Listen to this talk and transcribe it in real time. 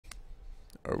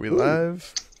Are we Ooh.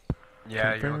 live?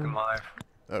 Yeah, you're looking Confirm. live.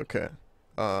 Okay.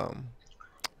 Um.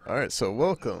 All right. So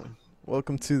welcome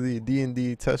to the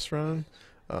D&D test run.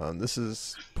 This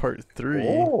is part three.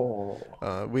 Oh.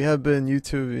 We have been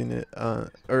YouTubing it,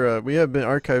 we have been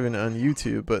archiving it on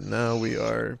YouTube, but now we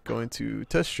are going to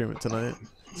test stream it tonight.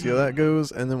 See how that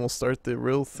goes, and then we'll start the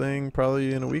real thing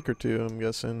probably in a week or two. I'm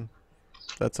guessing.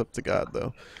 That's up to God,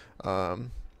 though.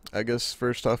 Um, I guess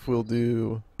first off we'll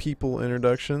do people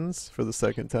introductions for the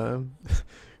second time.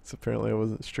 Because apparently I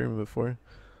wasn't streaming before.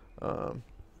 Um,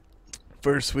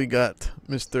 First we got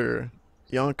Mr.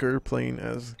 Yonker playing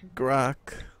as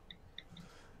Grok.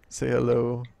 Say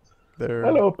hello there,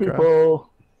 Hello, Grok. people.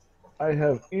 I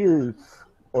have ears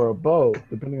or a bow,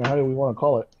 depending on how we want to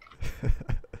call it.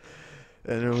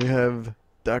 And then we have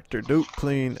Dr. Dope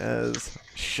playing as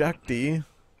Shakti.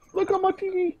 Look on my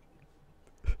TV.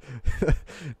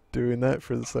 Doing that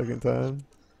for the second time.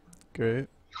 Great,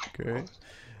 great.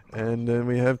 And then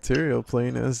we have Tyrael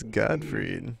playing as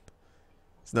Godfried.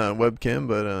 It's not a webcam,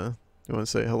 but you want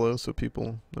to say hello so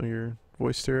people know your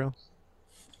voice, Tyrael?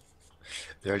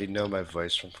 They already know my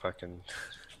voice from fucking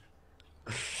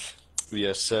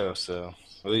VSO, so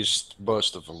at least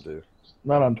most of them do.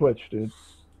 Not on Twitch, dude.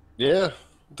 Yeah,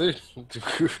 dude.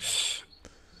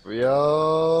 We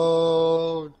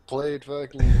all played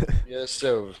fucking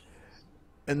VSO.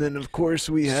 And then, of course,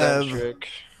 we have Centric.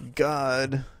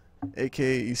 God,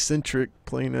 aka Eccentric,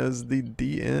 playing as the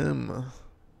DM.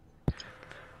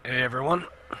 Hey everyone,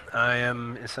 I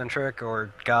am Eccentric,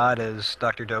 or God as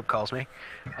Dr. Dope calls me.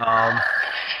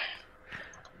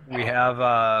 We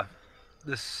have,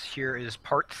 this here is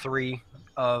part 3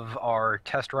 of our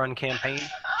test run campaign.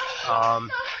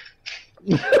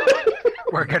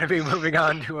 We're going to be moving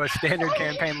on to a standard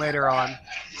campaign later on.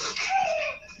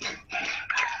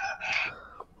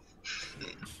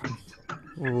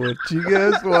 What you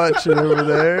guys watching over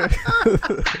there?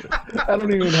 I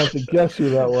don't even have to guess who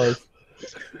that was.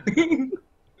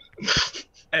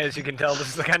 As you can tell, this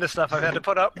is the kind of stuff I've had to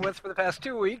put up with for the past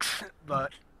 2 weeks,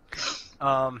 but,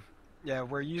 yeah,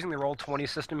 we're using the Roll20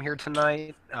 system here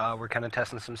tonight. We're kind of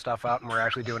testing some stuff out, and we're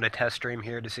actually doing a test stream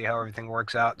here to see how everything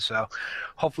works out. So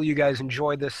hopefully you guys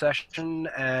enjoyed this session,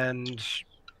 and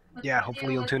yeah,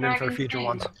 hopefully you'll tune in for future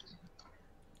ones.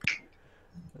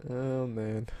 Oh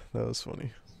man, that was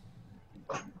funny.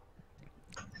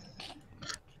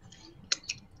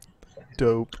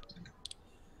 Dope.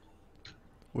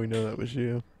 We know that was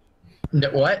you.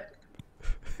 What?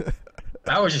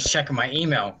 I was just checking my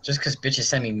email. Just because bitches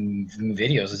send me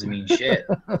videos doesn't mean shit.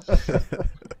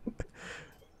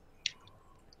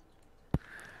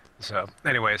 So,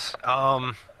 anyways,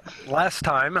 last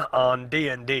time on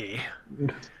D&D,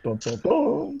 Dun, dun,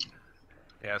 dun.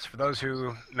 yes, for those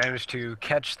who managed to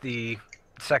catch the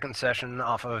second session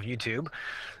off of YouTube,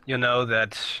 you'll know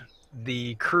that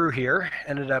the crew here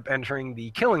ended up entering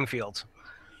the killing fields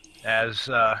as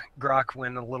Grok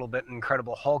went a little bit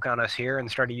Incredible Hulk on us here and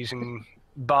started using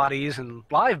bodies and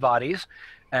live bodies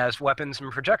as weapons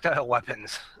and projectile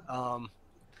weapons. It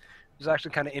was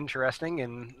actually kind of interesting,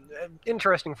 and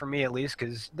interesting for me at least,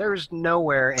 because there's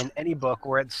nowhere in any book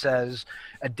where it says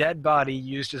a dead body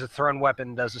used as a thrown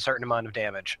weapon does a certain amount of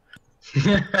damage.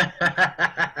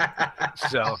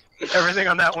 So everything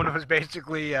on that one was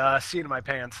basically seat in my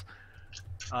pants.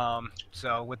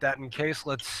 So with that in case,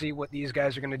 let's see what these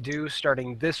guys are going to do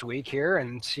starting this week here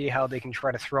and see how they can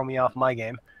try to throw me off my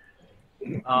game.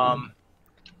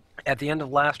 At the end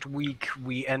of last week,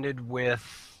 we ended with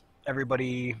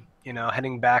everybody,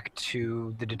 heading back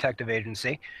to the detective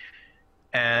agency,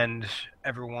 and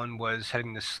everyone was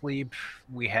heading to sleep.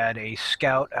 We had a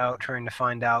scout out trying to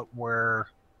find out where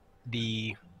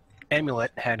the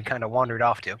amulet had kind of wandered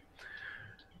off to.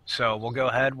 So we'll go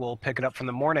ahead, we'll pick it up from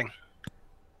the morning.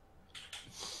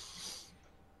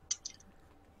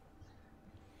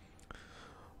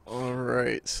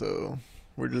 Alright, so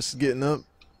we're just getting up,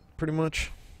 pretty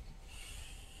much.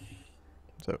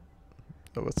 So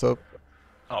what's up?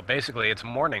 Oh, basically, it's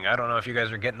morning. I don't know if you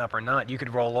guys are getting up or not. You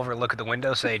could roll over, look at the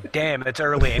window, say, damn, it's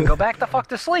early, and go back the fuck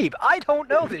to sleep. I don't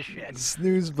know this shit.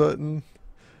 Snooze button.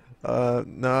 No,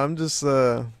 I'm just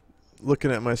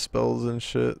looking at my spells and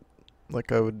shit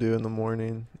like I would do in the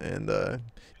morning, and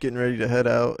getting ready to head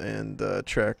out and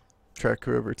track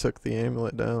whoever took the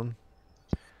amulet down.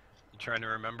 You trying to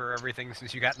remember everything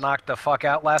since you got knocked the fuck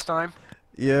out last time?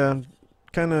 Yeah,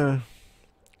 kind of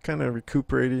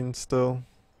recuperating still.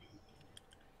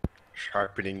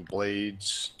 Sharpening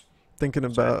blades. Thinking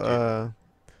about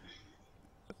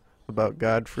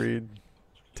Godfried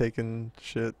taking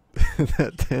shit in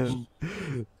that tent,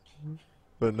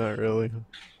 but not really.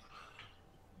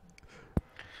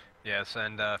 Yes,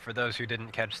 and for those who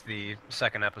didn't catch the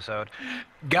second episode,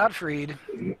 Gottfried,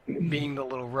 being the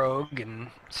little rogue and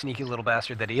sneaky little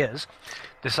bastard that he is,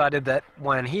 decided that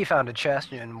when he found a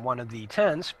chest in one of the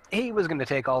tents, he was going to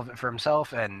take all of it for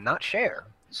himself and not share.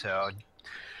 So,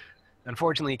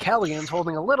 unfortunately, Callaghan's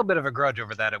holding a little bit of a grudge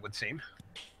over that, it would seem.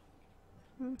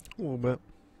 A little bit.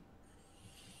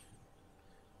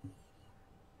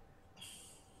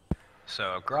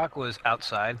 So, Grok was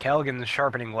outside, Callaghan's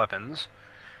sharpening weapons.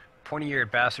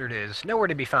 Pointy-eared bastard is nowhere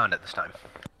to be found at this time.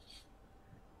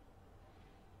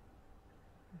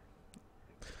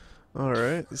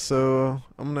 Alright, so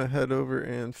I'm gonna head over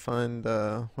and find,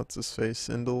 what's his face?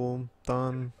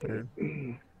 Indolthon? Or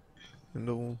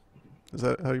Indol... Is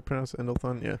that how you pronounce it?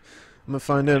 Indolthon? Yeah. I'm gonna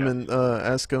find him and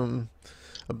ask him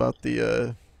about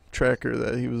the tracker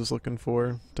that he was looking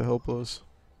for to help us.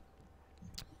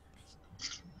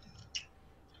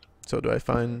 So do I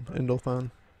find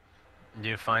Indolthon?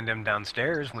 You find him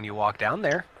downstairs when you walk down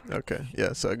there. Okay,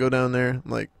 yeah, so I go down there, I'm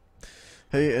like,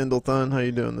 hey Indolthon, how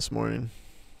you doing this morning?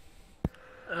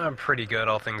 Pretty good,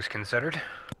 all things considered.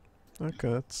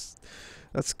 Okay,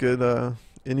 that's good.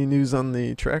 Any news on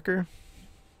the tracker?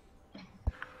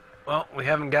 Well, we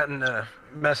haven't gotten a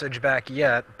message back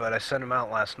yet, but I sent him out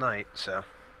last night, so...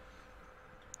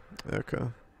 Okay.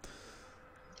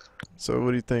 So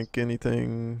what do you think?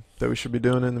 Anything that we should be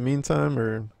doing in the meantime,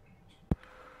 or?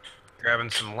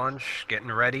 Grabbing some lunch,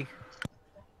 getting ready.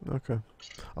 Okay.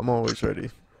 I'm always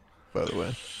ready, by the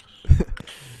way.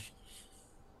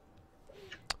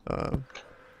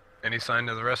 Any sign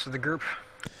to the rest of the group?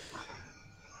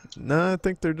 Nah, I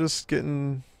think they're just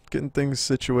getting things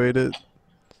situated.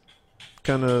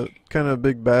 Kind of a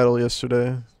big battle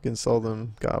yesterday against all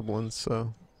them goblins,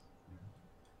 so.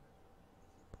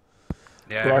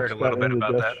 Yeah, I heard a little bit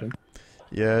about that.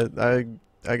 Yeah,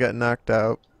 I got knocked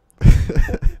out.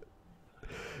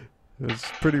 It was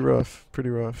pretty rough, pretty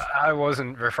rough. I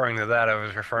wasn't referring to that, I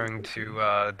was referring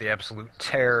to the absolute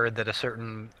terror that a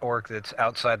certain orc that's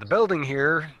outside the building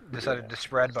here decided to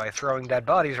spread by throwing dead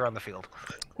bodies around the field.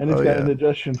 And he's Oh, got yeah.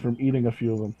 indigestion from eating a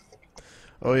few of them.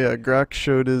 Oh yeah, Grok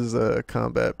showed his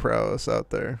combat prowess out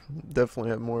there.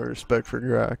 Definitely have more respect for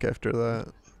Grok after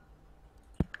that.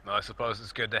 Well, I suppose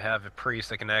it's good to have a priest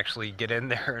that can actually get in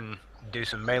there and do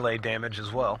some melee damage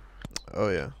as well. Oh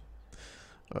yeah.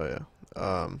 Oh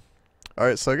yeah.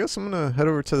 Alright, so I guess I'm gonna head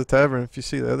over to the tavern. If you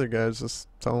see the other guys, just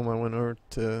tell them I went over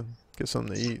to get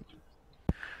something to eat.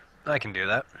 I can do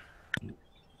that.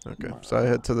 Okay, so I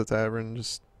head to the tavern,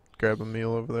 just grab a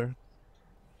meal over there.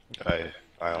 I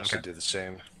also Okay. do the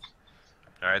same.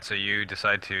 Alright, so you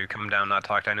decide to come down, not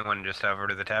talk to anyone, and just head over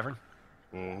to the tavern?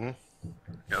 Mm-hmm.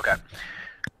 Okay.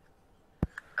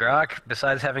 Grok,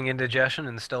 besides having indigestion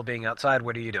and still being outside,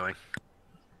 what are you doing?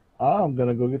 I'm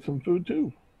gonna go get some food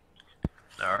too.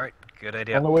 Alright, good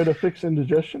idea. Only way to fix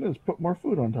indigestion is put more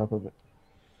food on top of it.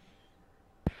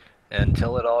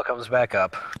 Until it all comes back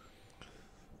up.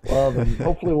 Well, then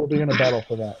hopefully we'll be in a battle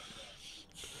for that.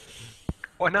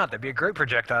 Why not? That'd be a great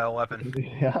projectile weapon.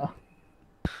 Yeah.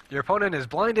 Your opponent is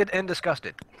blinded and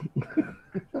disgusted.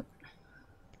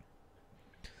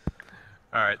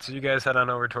 Alright, so you guys head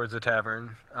on over towards the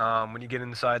tavern. When you get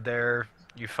inside there,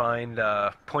 you find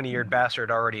pointy-eared bastard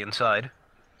already inside.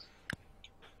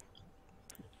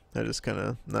 I just kind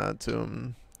of nod to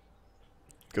him,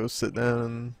 go sit down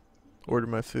and order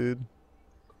my food.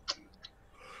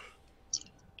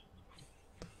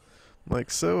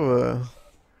 Like, so,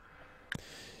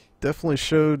 definitely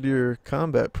showed your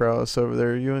combat prowess over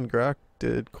there. You and Grok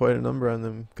did quite a number on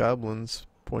them goblins,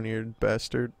 pointy-eared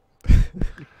bastard.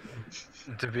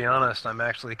 To be honest, I'm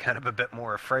actually kind of a bit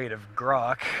more afraid of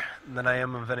Grok than I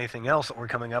am of anything else that we're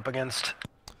coming up against.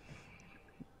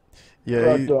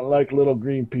 Yeah, I don't like little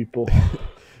green people.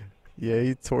 yeah,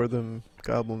 he tore them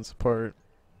goblins apart.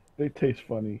 They taste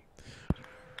funny.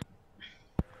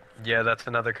 Yeah, that's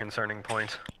another concerning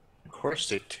point. Of course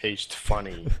they taste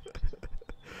funny.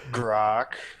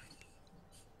 Grok.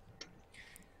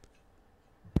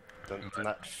 They're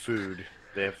not food.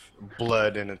 They have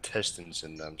blood and intestines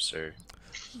in them, sir.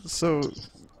 So,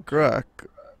 Grok,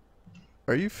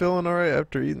 are you feeling alright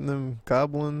after eating them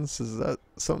goblins? Is that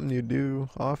something you do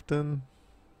often?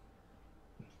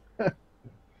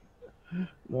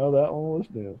 No, that one was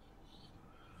new.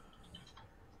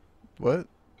 What?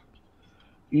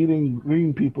 Eating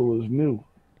green people is new.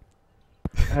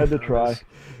 I had to try.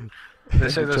 They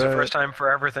say there's a Try it. first time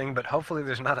for everything, but hopefully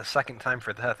there's not a second time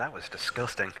for that. That was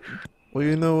disgusting. Well,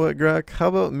 you know what, Grok? How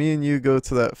about me and you go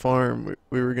to that farm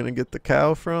we were gonna get the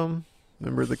cow from?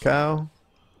 Remember the cow?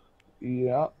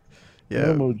 Yeah. Yeah,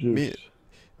 Limo juice.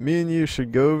 me and you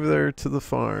should go over there to the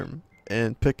farm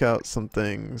and pick out some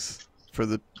things for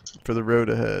the road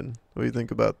ahead. What do you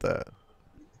think about that?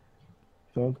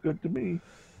 Sounds good to me.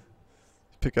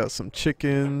 Pick out some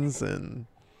chickens and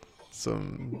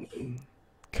some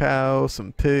cow,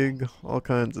 some pig, all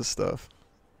kinds of stuff.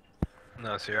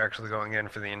 No, so you're actually going in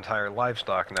for the entire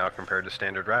livestock now compared to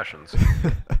standard rations.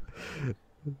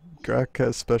 Grok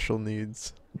has special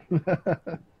needs.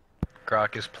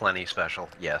 Grok is plenty special.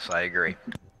 Yes, I agree.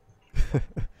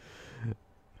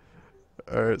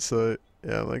 Alright, so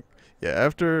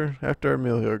after our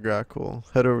meal here, Grok will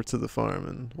head over to the farm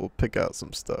and we'll pick out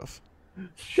some stuff.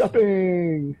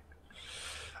 Shopping.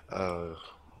 Yeah,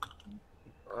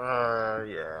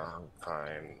 I'm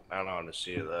fine. I don't want to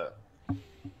see that.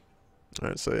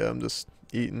 Alright, so yeah, I'm just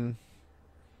eating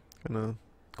kinda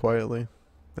quietly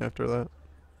after that.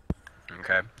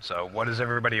 Okay, so what has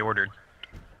everybody ordered?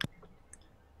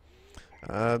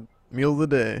 Meal of the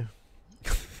day.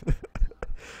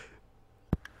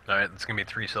 Alright, that's gonna be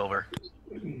 3 silver.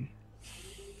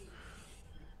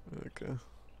 Okay.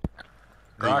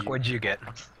 Grok, what'd you get?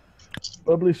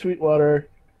 Bubbly Sweetwater.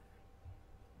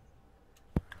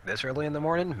 This early in the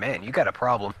morning? Man, you got a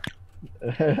problem.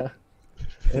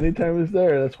 Anytime he's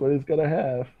there, that's what he's gotta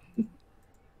have.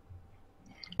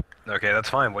 Okay, that's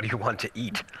fine. What do you want to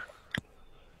eat?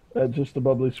 Just the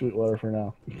bubbly Sweetwater for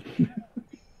now.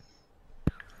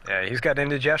 Yeah, he's got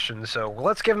indigestion, so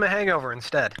let's give him a hangover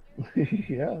instead.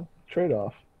 Yeah,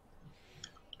 trade-off.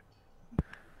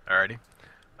 Alrighty.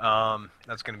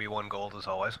 That's gonna be 1 gold as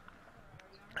always.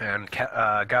 And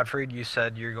Godfried, you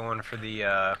said you're going for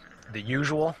the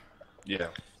usual? Yeah,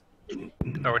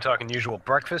 Are we talking usual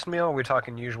breakfast meal, or are we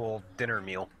talking usual dinner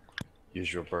meal?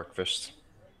 usual breakfast.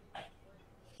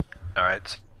 Alright,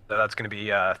 so that's gonna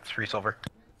be 3 silver.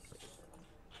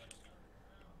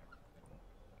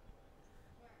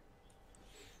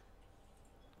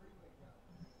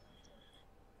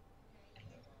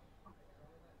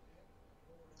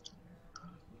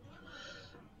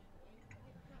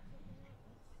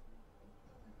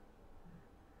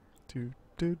 Do,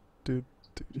 do, do,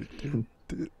 do, do,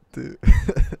 do, do.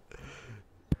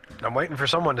 I'm waiting for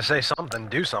someone to say something,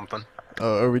 do something.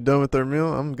 Oh, are we done with our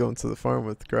meal? I'm going to the farm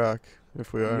with Grok,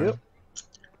 if we are. Yep.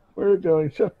 We're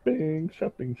going shopping,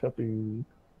 shopping, shopping.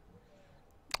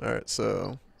 Alright,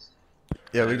 so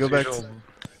yeah, we As go back usual- to,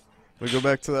 we go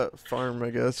back to that farm, I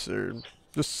guess, or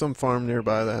just some farm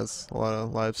nearby that has a lot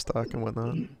of livestock and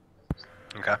whatnot.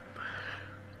 Okay.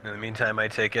 In the meantime, I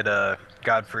take it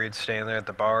Godfried's staying there at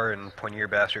the bar, and Pointier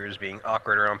Bastard is being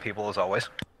awkward around people as always.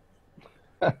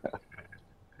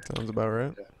 Sounds about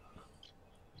right.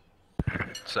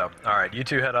 So, alright, you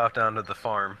two head off down to the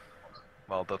farm.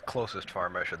 Well, the closest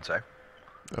farm, I should say.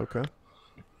 Okay.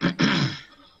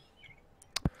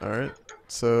 Alright,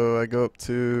 so I go up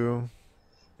to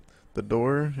the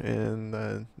door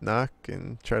and knock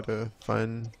and try to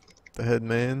find the head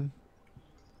man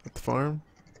at the farm.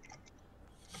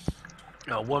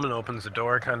 A woman opens the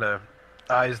door, kind of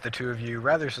eyes the two of you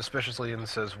rather suspiciously, and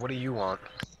says, "What do you want?"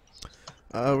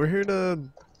 We're here to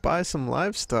buy some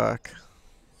livestock.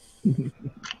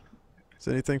 Is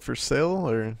anything for sale,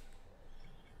 or?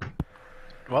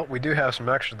 Well, we do have some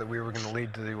extra that we were going to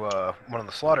lead to one of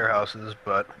the slaughterhouses,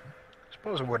 but I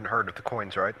suppose it wouldn't hurt if the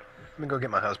coin's right. Let me go get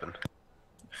my husband.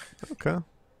 Okay.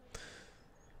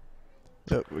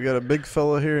 Yep, we got a big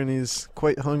fella here and he's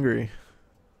quite hungry.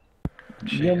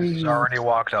 She's already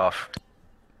walked off,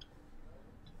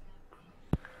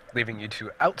 leaving you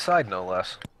two outside, no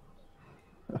less.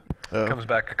 Oh, Comes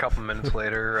back a couple minutes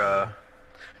later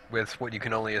with what you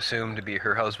can only assume to be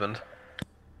her husband.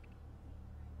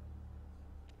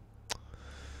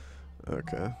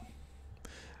 okay.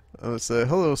 I would say,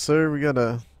 hello, sir. We got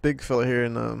a big fella here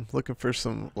and looking for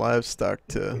some livestock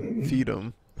to feed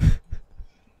him.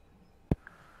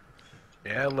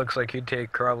 Yeah, it looks like he'd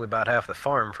take probably about half the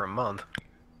farm for a month.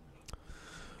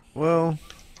 Well,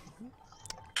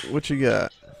 what you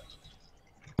got?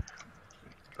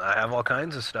 I have all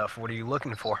kinds of stuff. What are you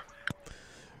looking for?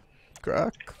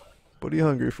 Grok? What are you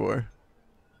hungry for?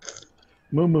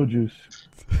 Moo juice.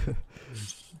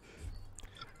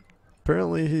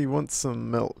 Apparently he wants some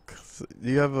milk. Do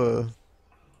you have a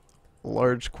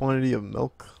large quantity of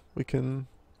milk we can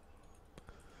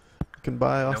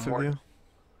buy off more. of you?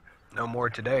 No more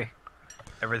today.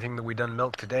 Everything that we done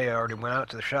milk today already went out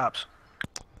to the shops.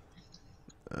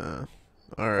 All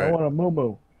I right. want a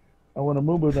moo. I want a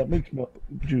moo that makes milk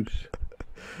juice.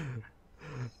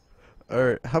 All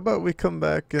right. How about we come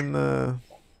back in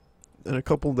a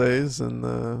couple days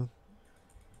and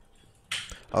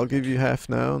I'll give you half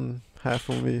now and half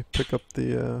when we pick up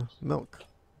the milk.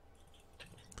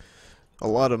 A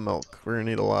lot of milk. We're gonna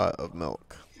need a lot of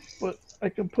milk. But I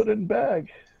can put it in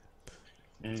bag.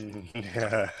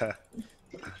 Yeah.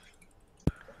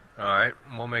 All right,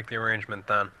 we'll make the arrangement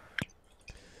then.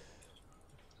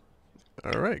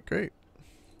 All right, great.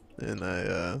 And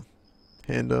I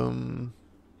hand him.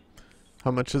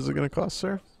 How much is it gonna cost,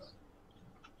 sir?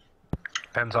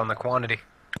 Depends on the quantity.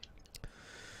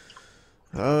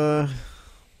 Grok,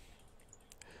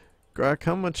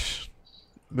 how much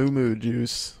moo moo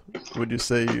juice would you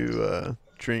say you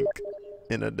drink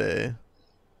in a day?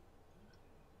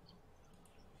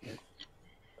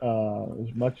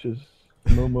 As much as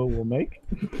Momo will make.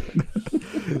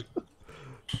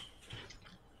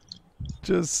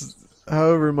 Just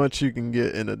however much you can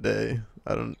get in a day.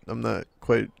 I'm not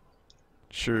quite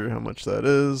sure how much that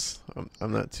is.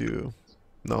 I'm not too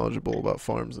knowledgeable about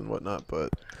farms and whatnot,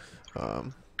 but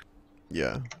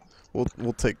yeah,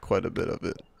 we'll take quite a bit of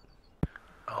it.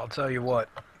 I'll tell you what.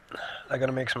 I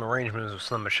gotta make some arrangements with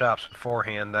some of the shops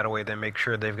beforehand. That way they make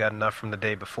sure they've got enough from the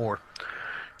day before.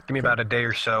 Give me about a day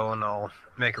or so, and I'll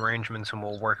make arrangements, and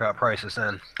we'll work out prices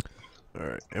then. All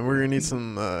right, and we're gonna need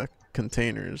some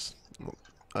containers.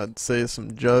 I'd say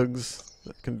some jugs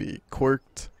that can be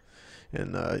corked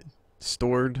and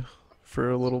stored for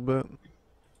a little bit.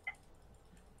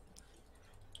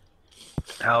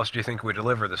 How else do you think we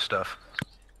deliver this stuff?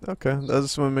 Okay, I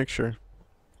just want to make sure.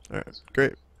 All right,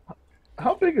 great.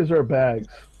 How big is our bags?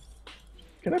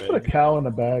 Can I put a cow in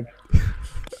a bag?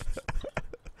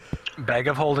 Bag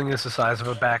of holding is the size of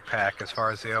a backpack as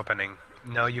far as the opening.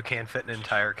 No, you can't fit an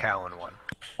entire cow in one.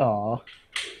 Aw.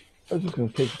 I was just going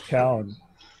to take the cow and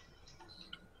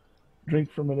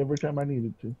drink from it every time I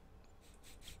needed to.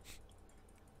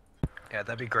 Yeah,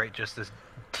 that'd be great. Just this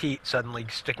teat suddenly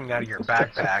sticking out of your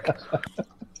backpack.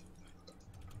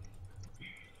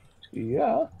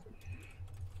 Yeah.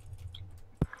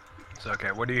 So,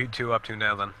 okay, what are you two up to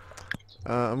now then?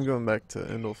 I'm going back to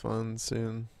Endlefun,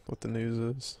 seeing what the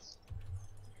news is.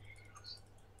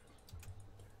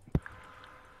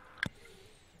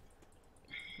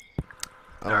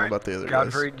 I don't know about the other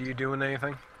Godfrey, guys. do you doing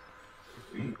anything?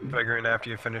 Figuring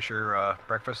after you finish your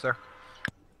breakfast there?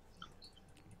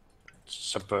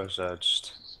 Suppose I'll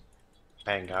just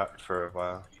hang out for a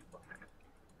while.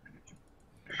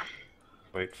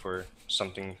 Wait for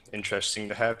something interesting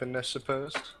to happen, I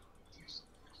suppose.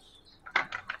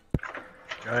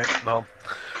 Alright, well,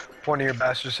 one of your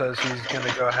bastards says he's going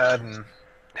to go ahead and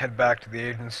head back to the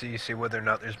agency, see whether or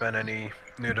not there's been any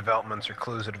new developments or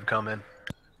clues that have come in.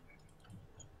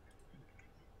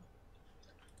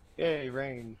 Yay,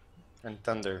 rain and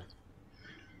thunder.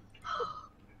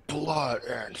 Blood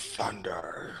and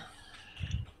thunder.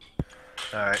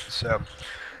 Alright, so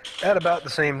at about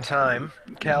the same time,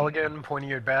 Callaghan,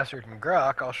 Pointy-Eared Bastard, and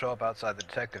Grok all show up outside the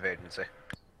detective agency.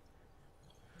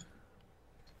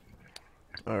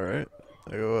 All right.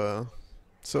 I go.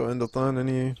 So Endlefun,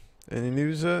 any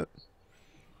news yet?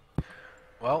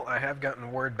 Well, I have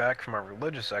gotten word back from our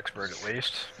religious expert at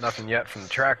least. Nothing yet from the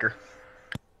tracker.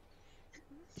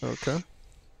 Okay.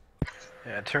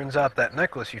 Yeah, it turns out that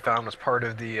necklace you found was part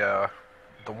of the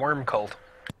worm cult.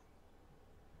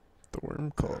 The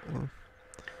worm cult. Huh?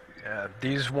 Yeah,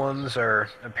 these ones are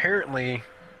apparently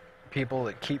people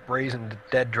that keep raising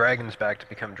dead dragons back to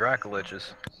become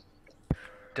Dracoliches.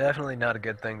 Definitely not a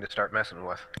good thing to start messing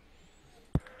with.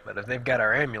 But if they've got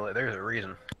our amulet, there's a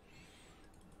reason.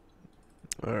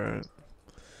 All right.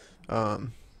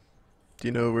 Do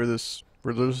you know where this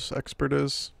religious expert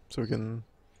is, so we can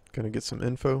kind of get some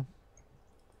info?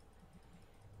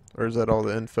 Or is that all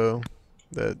the info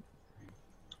that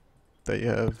you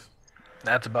have?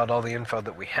 That's about all the info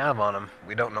that we have on them.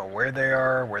 We don't know where they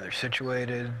are, where they're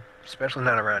situated, especially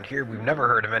not around here. We've never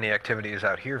heard of any activities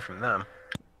out here from them.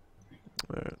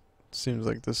 Alright. Seems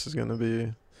like this is gonna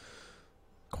be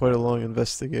quite a long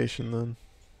investigation then.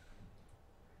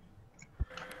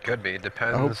 Could be.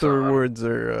 Depends. I hope the on... rewards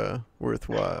are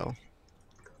worthwhile.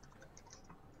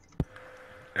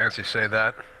 As you say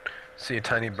that, see a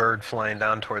tiny bird flying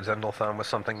down towards Endlefun with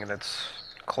something in its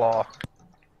claw.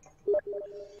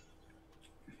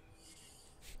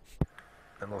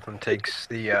 Endlefun takes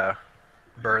the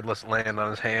bird, lets it land on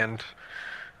his hand,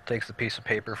 takes the piece of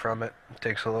paper from it,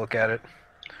 takes a look at it,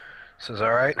 says,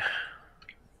 "Alright,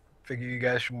 figure you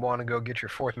guys should want to go get your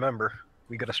fourth member.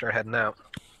 We gotta start heading out."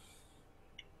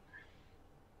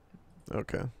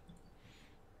 Okay.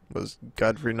 Was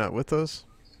Godfrey not with us?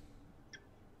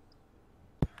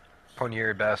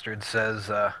 Pointy-Eared Bastard says,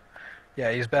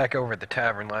 yeah, he's back over at the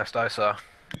tavern last I saw.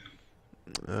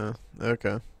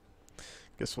 Okay.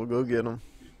 Guess we'll go get him.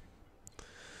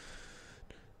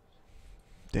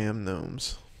 Damn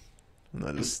gnomes. And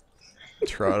I just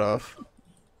trot off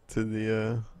to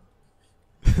the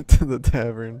to the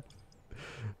tavern.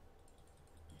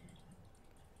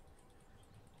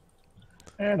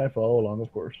 And I follow along,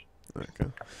 of course. Okay.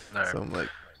 All right. So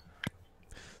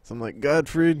I'm like,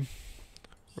 Godfrey,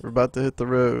 we're about to hit the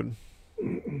road.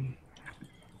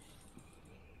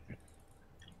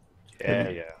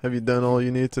 Yeah. Have you done all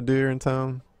you need to do here in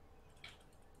town?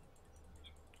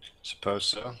 Suppose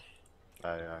so.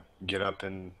 I get up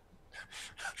and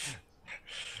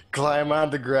climb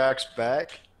onto Grok's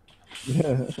back,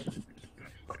 Yeah.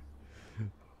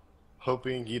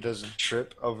 hoping he doesn't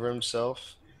trip over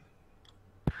himself.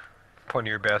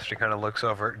 Pointy Ear Bastard kind of looks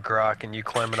over at Grok and you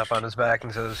climbing up on his back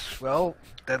and says, well,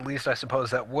 at least I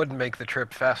suppose that would make the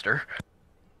trip faster.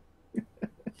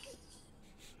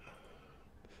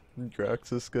 Grok's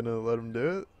just gonna let him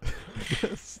do it?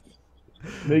 Yes.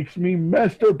 Makes me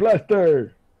Master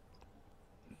Blaster.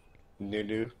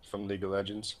 Nunu from League of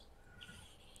Legends.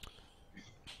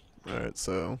 Alright,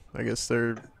 so I guess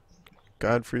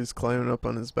Godfrey's climbing up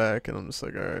on his back, and I'm just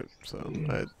like, alright, so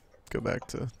I go back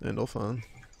to Endlefon.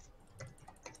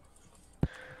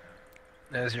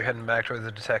 As you're heading back towards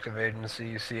the detective agency,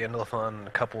 you see Endlefon and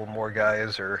a couple more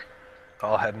guys are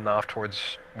all heading off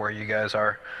towards where you guys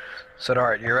are. Said,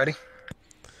 alright, you ready?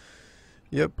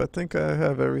 Yep, I think I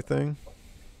have everything.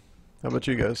 How about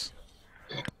you guys?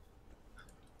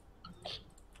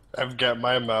 I've got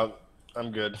my amount.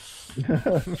 I'm good.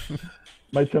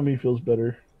 My tummy feels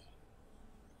better.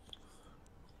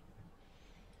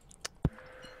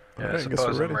 Yeah, I Alright, I guess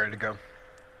suppose we're I'm ready. ready to go.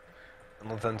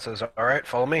 Endlefon says, alright,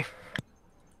 follow me.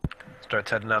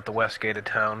 Starts heading out the west gate of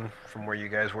town from where you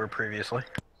guys were previously.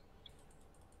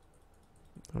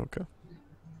 Okay.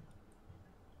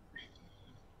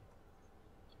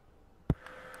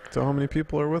 So how many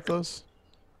people are with us?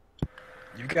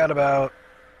 You've got about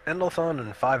Endlefon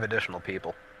and 5 additional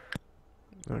people.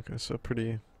 Okay, so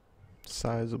pretty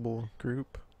sizable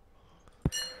group.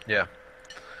 Yeah.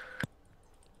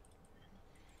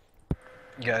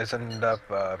 You guys ended up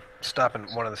stopping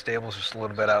at one of the stables just a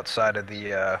little bit outside of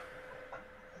the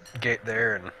gate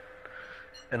there, and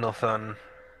Endlefon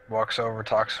walks over,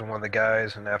 talks to one of the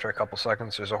guys, and after a couple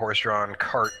seconds there's a horse-drawn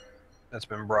cart that's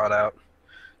been brought out.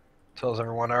 Tells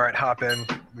everyone, alright, hop in.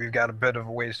 We've got a bit of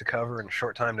a ways to cover and a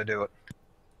short time to do it.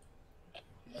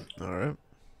 Alright.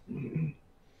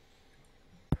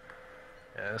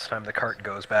 Yeah, this time the cart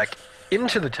goes back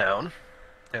into the town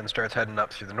and starts heading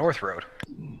up through the North Road.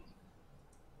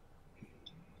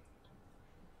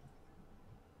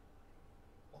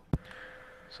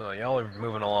 So y'all are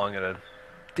moving along at a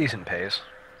decent pace.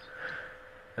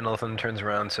 And Eltham turns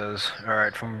around and says,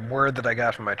 alright, from word that I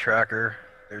got from my tracker,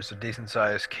 there's a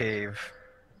decent-sized cave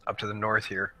up to the north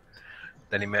here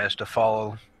that he managed to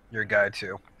follow your guy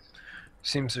to.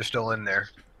 Seems they're still in there.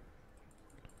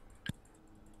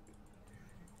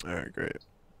 Alright, great.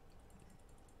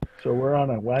 So we're on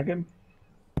a wagon.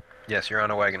 Yes, you're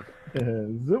on a wagon.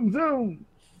 Zoom, zoom.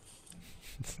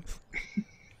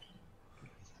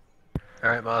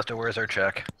 Alright, Mazda, where's our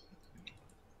check?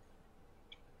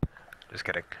 Just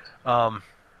kidding. But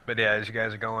yeah, as you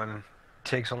guys are going, it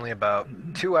takes only about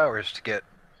 2 hours to get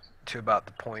to about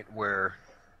the point where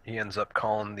he ends up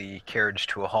calling the carriage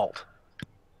to a halt.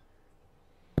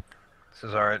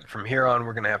 Says, alright, from here on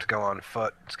we're going to have to go on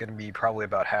foot. It's going to be probably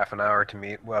about half an hour to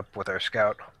meet up with our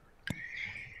scout.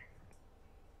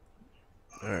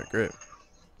 Alright, great.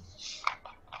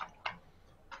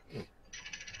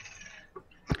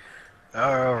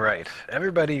 Alright,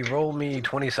 everybody roll me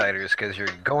 20 ciders because you're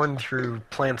going through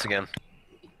plants again.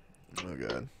 Oh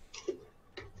god.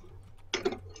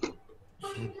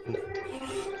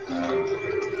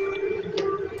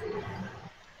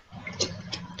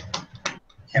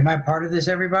 Am I part of this,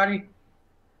 everybody?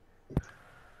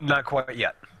 Not quite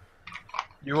yet.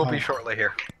 You will be Oh. shortly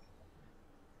here.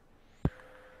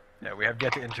 Yeah, we have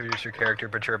yet to introduce your character,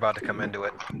 but you're about to come into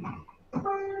it.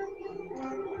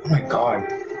 Oh my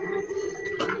god.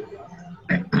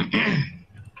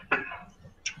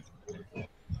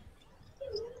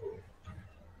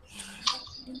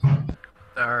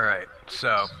 Alright,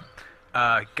 so,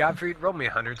 Godfrey, roll me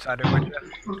 100 cider, would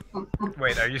you?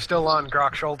 Wait, are you still on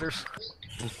Grok's shoulders?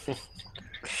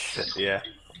 Yeah.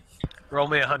 Roll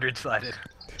me 100 sided.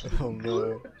 Oh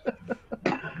no.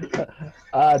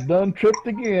 I done tripped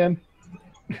again.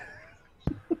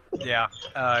 Yeah,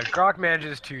 Grok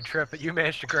manages to trip, but you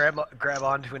manage to grab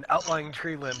onto an outlying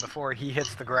tree limb before he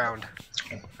hits the ground.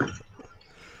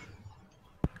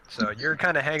 So you're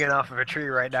kind of hanging off of a tree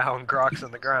right now, and Grok's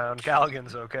on the ground.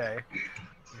 Galligan's okay.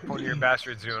 Pointy Ear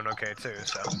Bastard's doing okay too,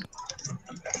 so.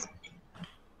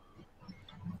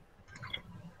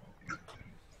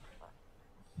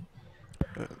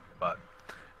 But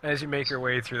As you make your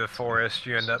way through the forest,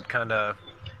 you end up kind of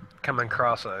coming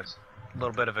across a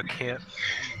little bit of a camp.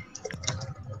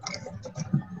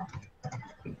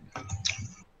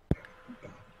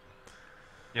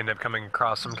 You end up coming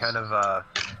across some kind of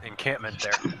encampment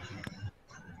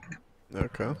there.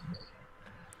 Okay.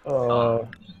 No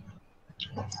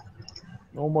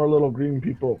more little green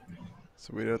people.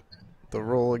 So we have to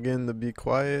roll again to be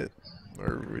quiet,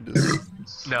 or we just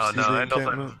No, see no, the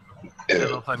Endothan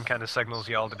encampment? kind of signals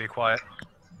y'all to be quiet.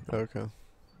 Okay.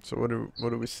 So what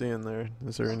are we seeing there?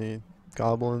 Is there any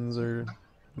goblins or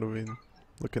what are we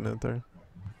looking at there?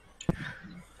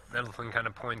 Endothan kind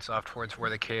of points off towards where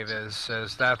the cave is,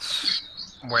 says that's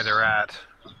where they're at.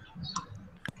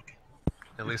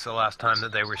 At least the last time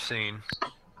that they were seen.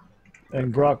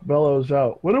 And Grok bellows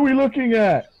out, "What are we looking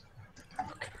at?"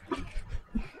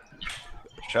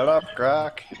 Shut up,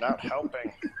 Grok. You're not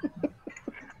helping.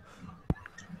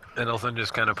 Endothan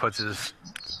just kind of puts his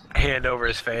hand over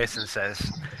his face and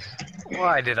says,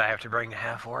 "Why did I have to bring a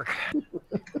half-orc?"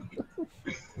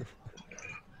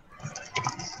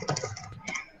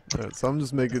 Alright, so I'm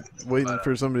just waiting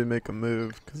for somebody to make a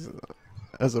move, because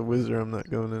as a wizard I'm not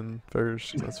going in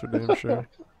first, that's for damn sure.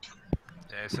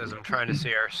 Yeah, it says, "I'm trying to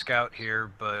see our scout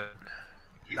here, but..."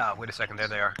 Ah, wait a second, there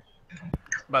they are.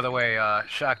 By the way,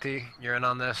 Shakti, you're in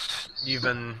on this. You've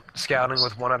been scouting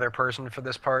with one other person for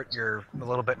this part. You're a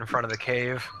little bit in front of the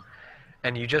cave.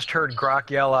 And you just heard Grok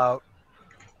yell out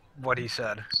what he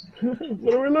said.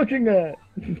 What are we looking at?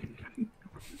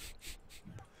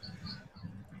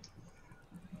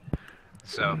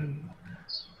 So,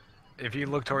 if you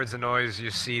look towards the noise,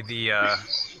 you see the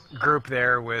group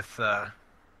there with an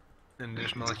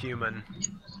additional human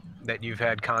that you've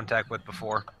had contact with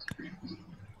before.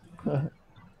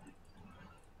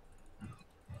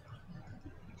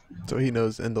 So he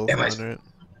knows Endolfon, right?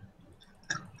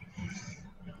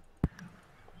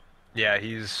 Yeah,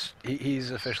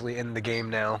 he's officially in the game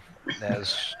now,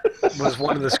 as was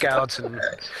one of the scouts, and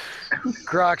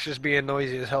Grok's just being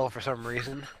noisy as hell for some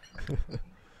reason.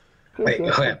 Wait.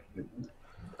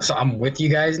 So I'm with you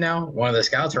guys now, one of the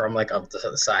scouts, or I'm like up to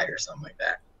the side or something like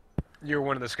that. You're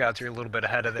one of the scouts. You're a little bit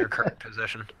ahead of their current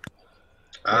position.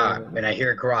 And I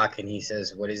hear Grok, and he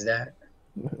says, "What is that?"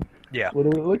 Yeah. What are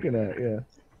we looking at? Yeah.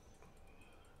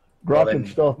 Well, Grok then and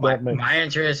stealth my, don't mix. my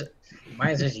answer is,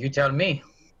 you tell me.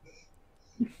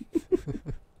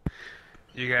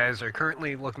 You guys are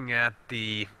currently looking at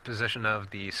the position of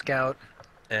the scout,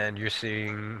 and you're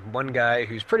seeing one guy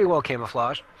who's pretty well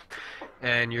camouflaged,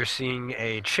 and you're seeing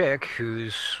a chick who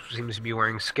seems to be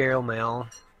wearing scale mail,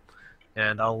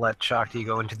 and I'll let Shakti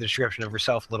go into the description of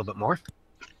herself a little bit more.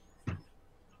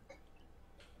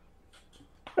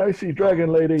 I see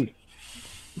Dragon Lady.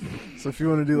 So if you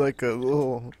want to do like a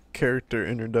little character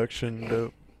introduction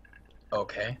to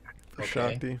Okay. for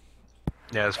Shakti.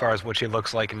 Yeah, as far as what she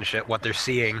looks like and shit, what they're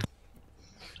seeing.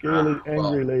 Scaly, well.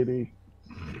 angry lady.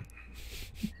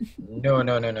 No.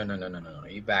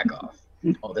 You back off.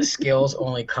 Oh, the skills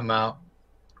only come out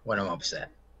when I'm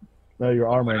upset. No, your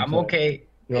armor. When I'm inside. okay.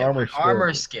 Your Yeah, armor. my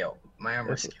armor skill. My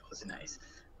armor skill is nice.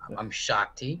 I'm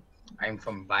Shakti. I'm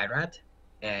from Virat,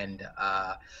 and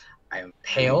I am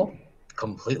pale,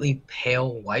 completely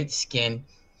pale white skin,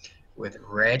 with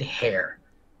red hair,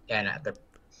 and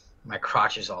my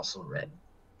crotch is also red,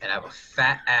 and I have a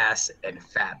fat ass and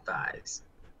fat thighs.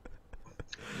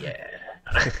 Yeah,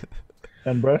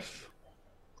 And breasts.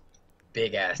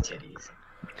 big ass titties.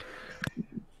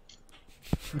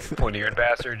 Pointy-eared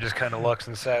bastard just kind of looks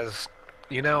and says,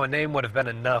 "You know, a name would have been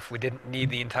enough. We didn't need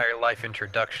the entire life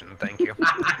introduction. Thank you."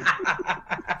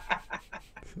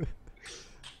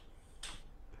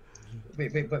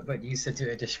 Wait, but you said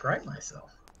to describe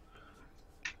myself.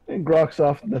 And Grok's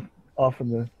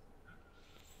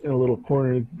in a little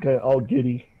corner, kind of all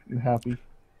giddy and happy,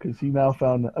 because he now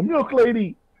found a milk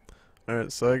lady.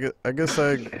 Alright, so I guess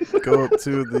I go up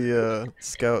to the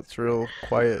scouts real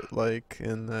quiet like,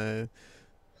 and I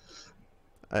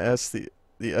ask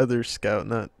the other scout,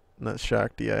 not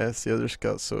Shakti, I asked the other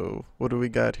scout, so what do we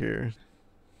got here?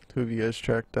 Who have you guys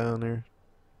tracked down here?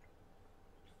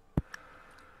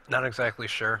 Not exactly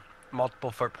sure.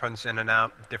 Multiple footprints in and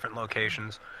out, different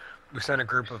locations. We sent a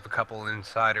group of a couple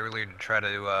inside earlier to try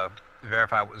to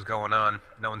verify what was going on.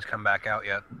 No one's come back out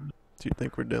yet. Do you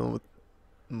think we're dealing with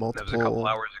That was a couple multiple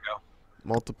hours ago.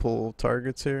 multiple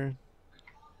targets here?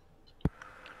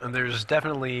 And there's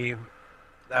definitely,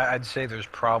 I'd say there's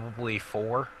probably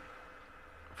 4,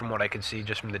 from what I could see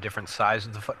just from the different size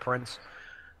of the footprints.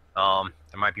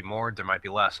 There might be more, there might be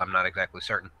less. I'm not exactly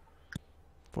certain.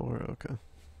 4, okay.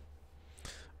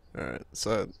 Alright,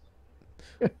 so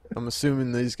I'm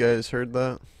assuming these guys heard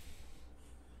that.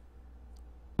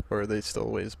 Or are they still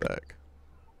ways back?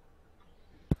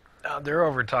 They're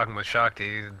over talking with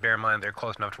Shakti. Bear in mind they're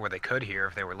close enough to where they could hear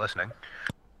if they were listening.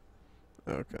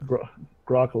 Okay.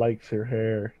 Grok likes her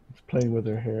hair. He's playing with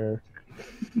her hair.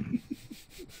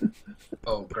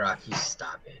 Oh, Grok, you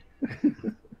stop it.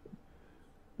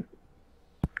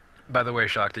 By the way,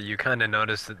 Shakti, you kind of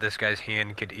noticed that this guy's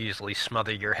hand could easily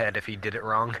smother your head if he did it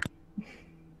wrong.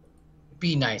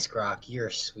 Be nice, Grok. You're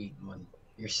a sweet one.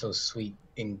 You're so sweet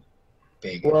and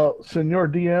big. Well, Senor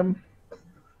DM,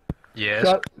 Yes.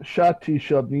 Shakti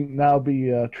shall now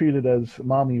be treated as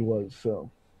mommy was. So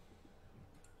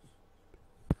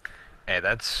Hey,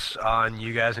 that's on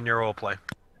you guys and your roleplay.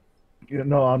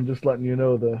 I'm just letting you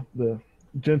know the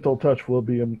gentle touch will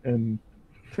be in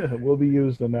will be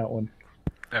used in that one.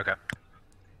 Okay.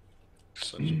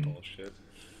 Such bullshit.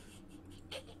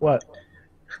 What?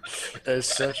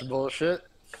 That's such bullshit.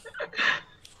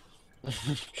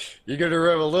 You're gonna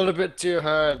rev a little bit too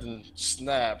hard and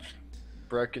snap.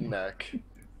 Broken neck.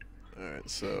 Alright,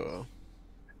 so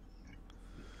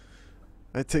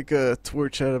I take a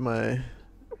torch out of my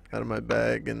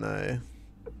bag and I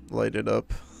light it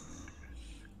up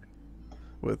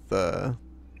with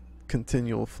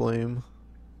continual flame.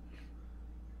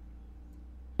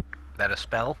 That a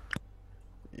spell?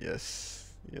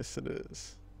 Yes. Yes it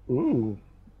is. Ooh,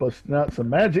 busting out some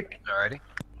magic. Alrighty.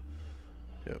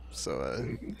 Yep, so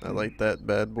I light that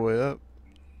bad boy up.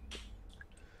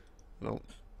 I don't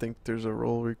think there's a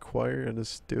roll required, I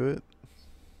just do it.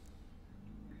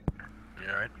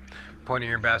 Alright. Pointing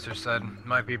your bastard said,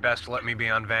 might be best to let me be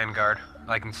on Vanguard.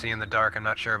 I can see in the dark, I'm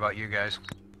not sure about you guys.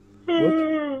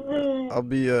 What? I'll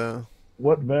be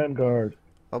What Vanguard?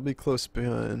 I'll be close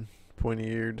behind,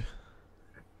 pointy-eared.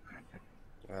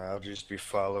 I'll just be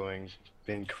following,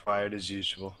 being quiet as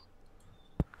usual.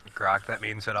 Grok, that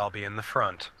means that I'll be in the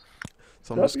front.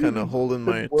 So I'm just kind of holding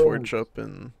my Whoa. torch up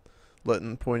and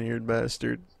letting pointy-eared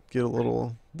bastard get a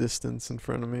little distance in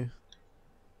front of me.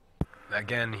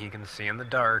 Again, he can see in the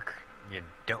dark. You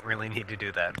don't really need to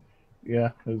do that.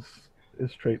 Yeah, his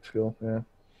trait skill. Yeah,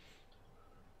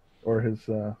 or his.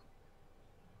 Well,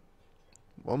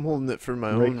 I'm holding it for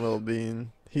my Right. own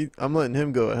well-being. I'm letting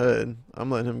him go ahead. I'm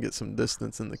letting him get some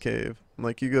distance in the cave. I'm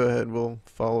like, you go ahead, we'll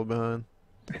follow behind.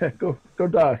 Go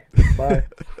die. Bye.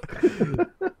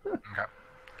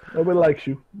 Nobody likes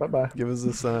you. Bye bye. Give us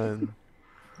a sign.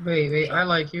 Wait, I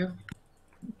like you.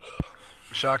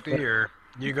 Shakti, or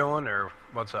you going, or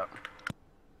what's up?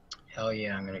 Hell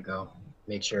yeah, I'm gonna go.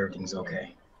 Make sure everything's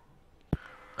okay.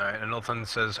 Alright, and Nilton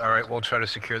says, alright, we'll try to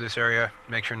secure this area.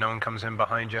 Make sure no one comes in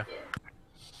behind you.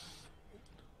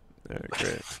 Alright,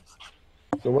 great.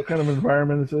 So, what kind of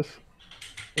environment is this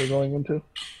we're going into?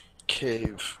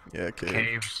 Cave. Yeah, okay.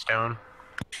 Cave, stone.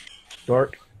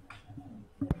 Dark.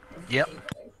 Yep.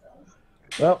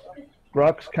 Well,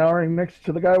 Grok's cowering next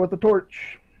to the guy with the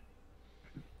torch.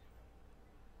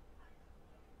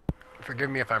 Forgive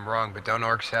me if I'm wrong, but don't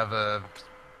orcs have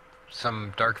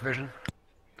some dark vision?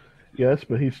 Yes,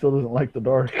 but he still doesn't like the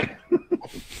dark.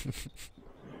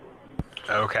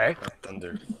 Okay.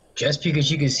 Thunder. Just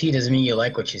because you can see doesn't mean you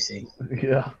like what you see.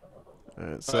 Yeah.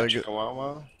 Alright, so I guess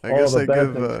All I the bad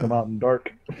give things come out in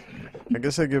dark. I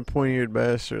guess I give pointy-eared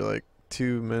bastard like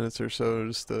 2 minutes or so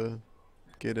just to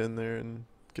get in there and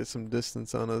get some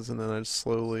distance on us, and then I just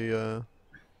slowly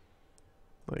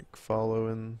like follow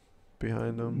in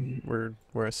behind him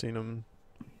where I seen him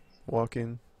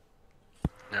walking.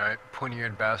 Alright,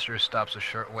 pointy-eared bastard stops a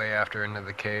short way after into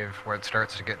the cave where it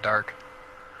starts to get dark.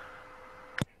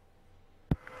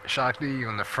 Shakti, you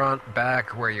in the front,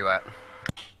 back, where you at?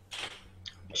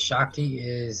 Shakti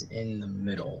is in the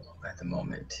middle at the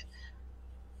moment.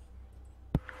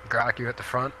 Grok, you at the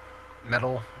front,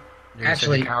 middle. You're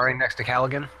Actually- cowering next to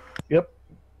Callaghan. There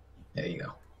you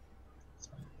go.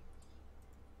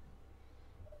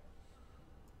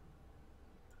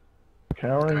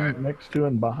 Cowering Alright. next to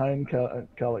and behind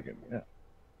Callaghan. Yeah.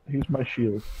 He's my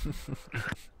shield.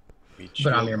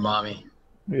 But I'm your mommy.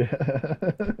 Yeah.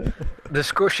 The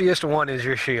squishiest one is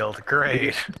your shield.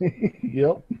 Great.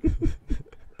 Yep.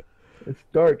 It's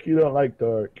dark. You don't like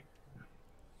dark.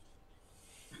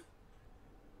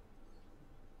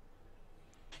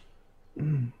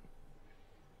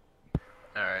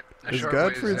 Alright. Is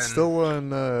Godfrey still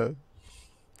on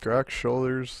Grok's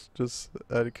shoulders, just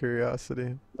out of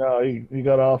curiosity? No, he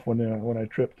got off when I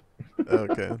tripped.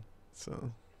 Okay,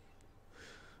 so.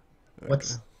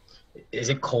 What's? Is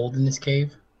it cold in this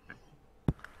cave?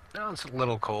 No, it's a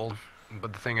little cold.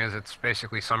 But the thing is, it's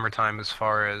basically summertime as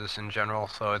far as in general,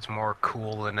 so it's more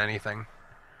cool than anything.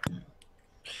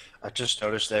 I just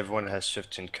noticed everyone has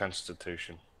 15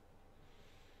 constitution.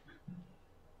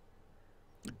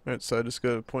 Alright, so I just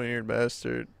go to pointy-eared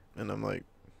bastard, and I'm like,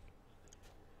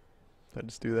 I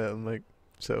just do that. I'm like,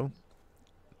 so?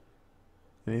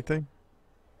 Anything?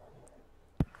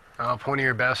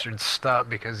 Pointy-eared bastard stopped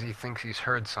because he thinks he's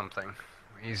heard something.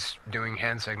 He's doing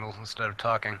hand signals instead of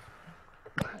talking.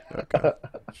 Okay.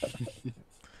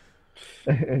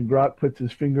 And Grok puts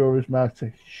his finger over his mouth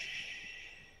and says, shh.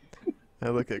 I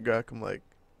look at Grok, I'm like,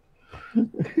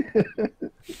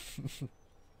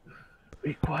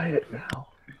 Be quiet now.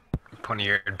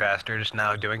 Pointy-eared bastard is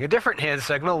now doing a different hand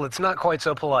signal that's not quite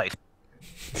so polite.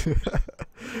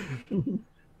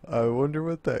 I wonder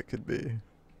what that could be.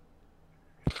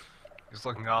 He's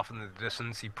looking off in the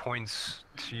distance. He points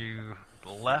to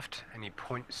the left and he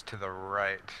points to the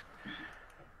right.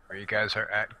 Where you guys are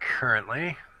at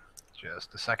currently.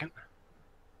 Just a second.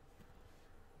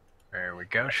 There we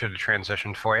go. Should have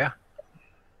transitioned for you.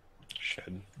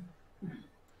 Should.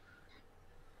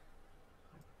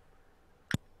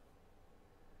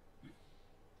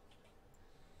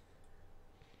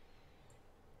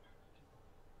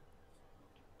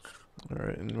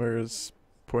 Alright, and where is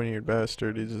pointy-eared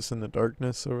bastard? He's just in the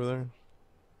darkness over there?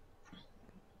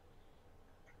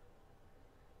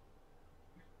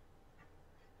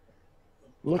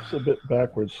 Looks a bit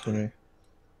backwards to me.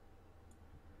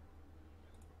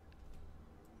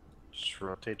 Just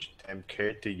rotate your damn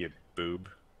character, you boob.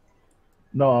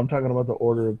 No, I'm talking about the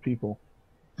order of people.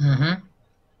 Mm-hmm.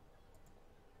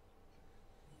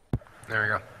 There we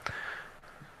go.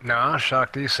 No,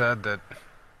 Shakti said that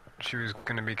she was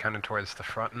going to be kind of towards the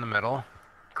front and the middle.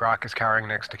 Grok is cowering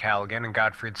next to Callaghan, and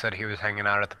Gottfried said he was hanging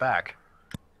out at the back.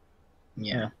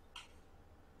 Yeah.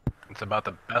 It's about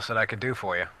the best that I could do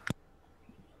for you.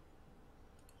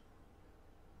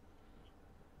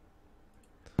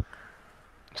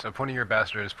 So pointy-eared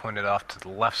bastard is pointed off to the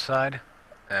left side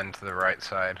and to the right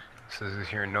side. Says he's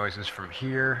hearing noises from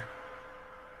here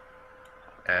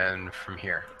and from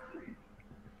here.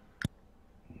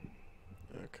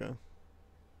 Okay.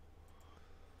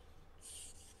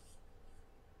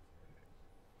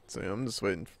 So I'm just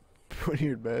waiting for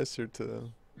pointy-eared bastard to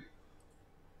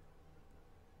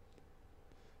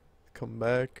come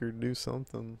back or do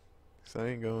something. 'Cause I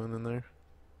ain't going in there.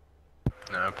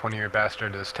 Pointy-eared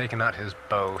bastard has taken out his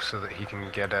bow so that he can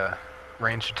get a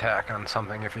ranged attack on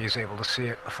something if he's able to see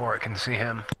it before it can see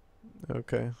him.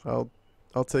 Okay, I'll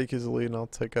take his lead and I'll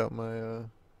take out my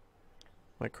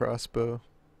my crossbow.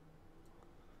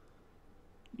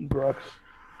 Grok's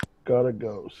gotta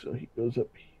go, so he goes up,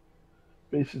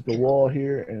 faces the wall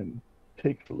here, and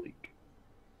takes the leak.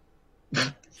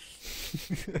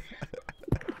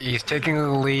 He's taking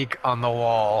a leak on the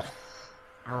wall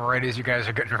right as you guys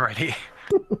are getting ready.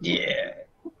 Yeah.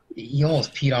 You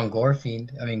almost peed on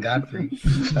Gorfiend. I mean, Godfrey.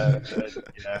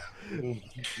 Yeah.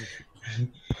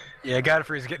 Yeah,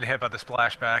 Godfrey's getting hit by the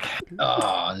splashback.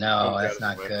 Oh, no, Oh, that's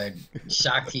got not it. good.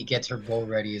 Shakti gets her bow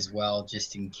ready as well,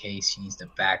 just in case she needs to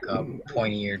back up.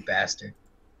 Pointy-eared bastard.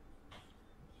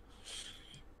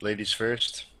 Ladies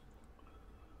first.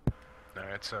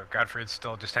 Alright, so Godfrey's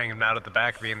still just hanging out at the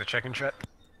back, being the chicken shit?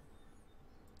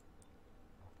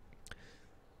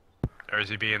 Or is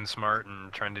he being smart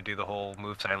and trying to do the whole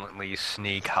move silently,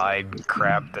 sneak, hide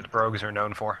crap that rogues are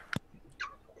known for?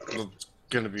 Well, it's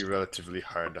gonna be relatively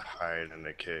hard to hide in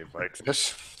a cave like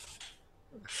this.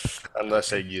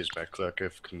 Unless I use my Cloak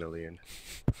of Chameleon.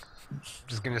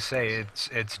 Just gonna say,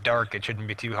 it's dark, it shouldn't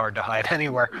be too hard to hide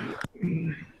anywhere.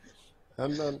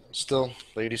 And still,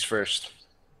 ladies first.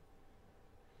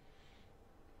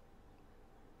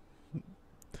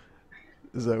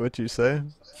 Is that what you say?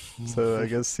 So I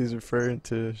guess he's referring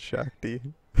to Shakti.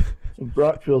 And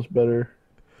Grok feels better.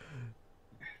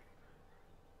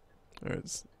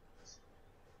 Alright.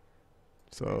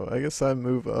 So I guess I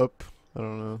move up. I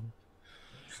don't know.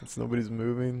 Since nobody's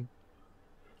moving.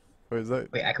 Or is that...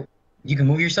 Wait, you can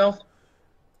move yourself?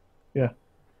 Yeah.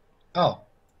 Oh,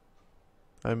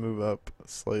 I move up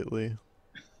slightly.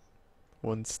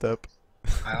 One step.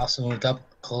 I also moved up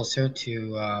closer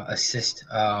to assist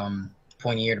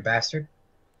Pointy-eared bastard.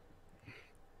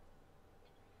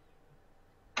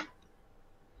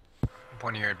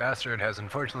 Pointy-eared bastard has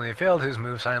unfortunately failed his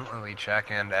move silently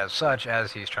check, and as such,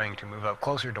 as he's trying to move up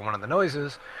closer to one of the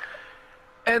noises,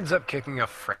 ends up kicking a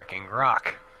fricking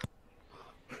rock.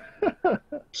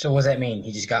 So what does that mean?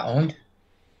 He just got owned?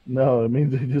 No, it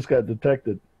means he just got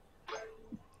detected.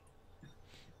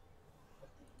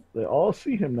 They all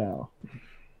see him now.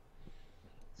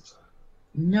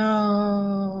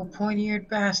 No, pointy-eared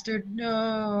bastard,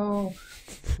 no.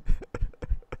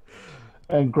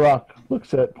 And Grok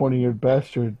looks at pointy-eared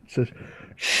bastard and says,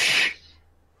 shh.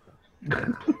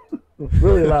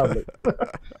 Really loudly.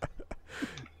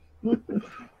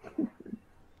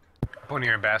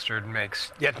 Pointy-eared bastard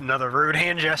makes yet another rude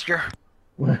hand gesture.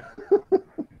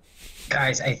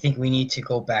 Guys, I think we need to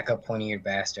go back up Pointy-eared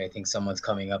bastard. I think someone's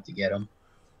coming up to get him.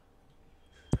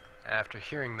 After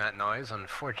hearing that noise,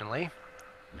 unfortunately,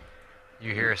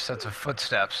 you hear sets of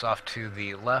footsteps off to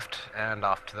the left and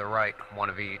off to the right, one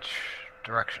of each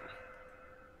direction.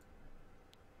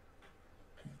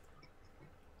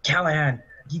 Callahan,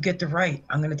 you get the right.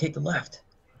 I'm gonna take the left.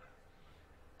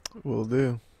 Will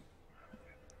do.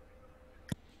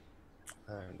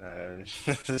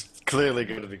 It's clearly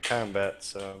going to be combat,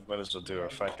 so might as well do our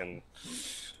fucking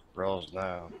rolls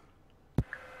now.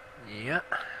 Yep.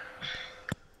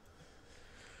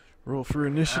 Roll for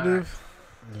initiative.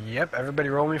 Yep, everybody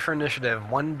roll me for initiative.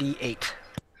 1d8.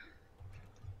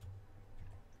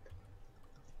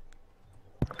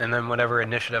 And then whatever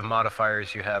initiative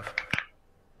modifiers you have.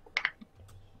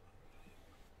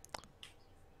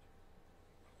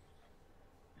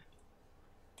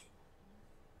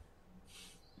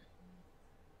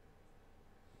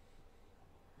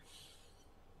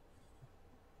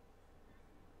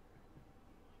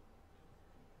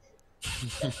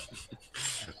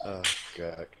 Oh,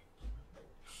 God.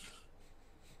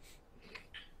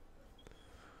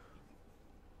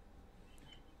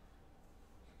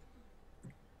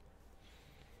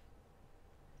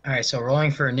 All right, so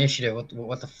rolling for initiative.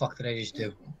 What the fuck did I just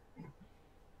do?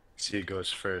 C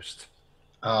goes first.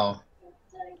 Oh,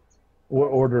 What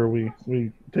order we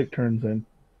take turns in?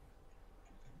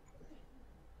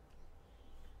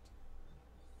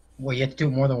 well, you have to do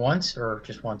it more than once or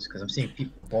just once? Because I'm seeing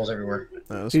people balls everywhere.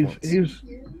 No, this He's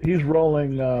one's- he's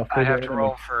rolling for I the have to enemy.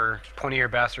 roll for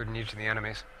Pointy-eared bastard in each of the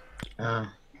enemies.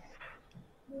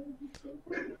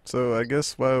 So I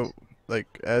guess while,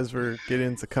 like, as we're getting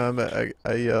into combat,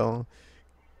 I yell.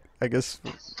 I guess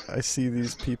I see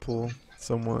these people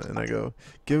somewhat, and I go,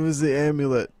 "Give us the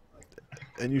amulet,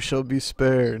 and you shall be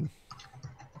spared."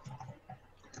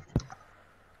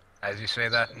 As you say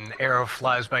that, an arrow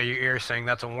flies by your ear saying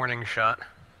that's a warning shot.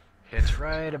 Hits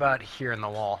right about here in the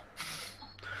wall.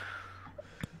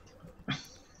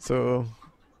 So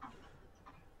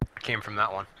Came from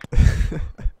that one.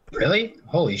 Really?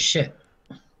 Holy shit!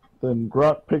 Then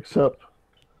Grok picks up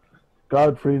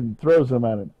Godfrey and throws him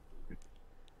at him.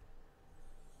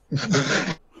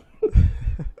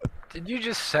 Did you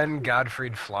just send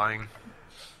Godfried flying?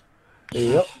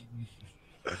 Yep.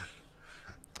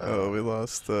 oh, we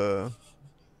lost Dope.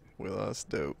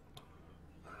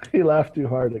 He laughed too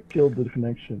hard. It killed the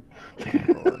connection.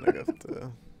 Hold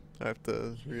on, I have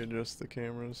to readjust the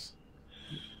cameras.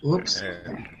 Oops.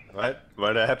 What?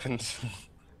 What happened?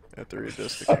 I have to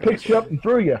readjust the I cameras. picked you up and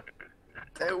threw you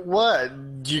What?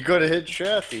 You gotta hit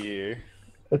Shafi here.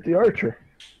 at the archer.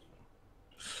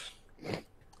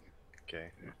 Okay.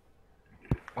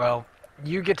 Well,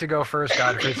 you get to go first,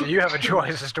 Godfrey, so you have a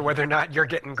choice as to whether or not you're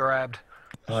getting grabbed.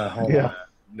 Hold Yeah. on.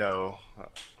 No.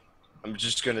 I'm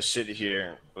just gonna sit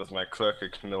here with my clerk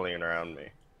of chameleon around me.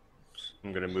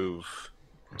 I'm gonna move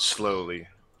slowly.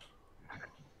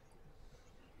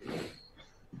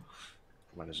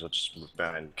 Might as well just move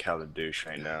behind Caladouche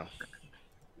right now.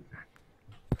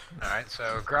 Alright,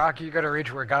 so Grok, you gotta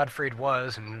reach where Godfried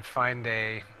was and find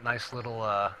a nice little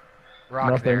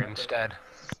rock there Nothing. instead.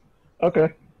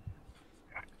 Okay.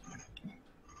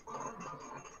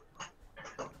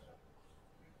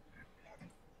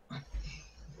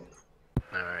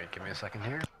 Alright, give me a second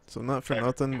here. So not for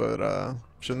nothing, but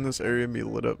shouldn't this area be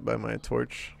lit up by my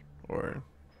torch? Or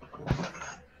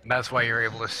That's why you're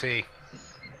able to see.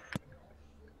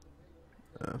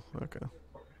 oh, okay.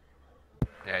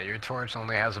 Yeah, your torch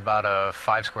only has about a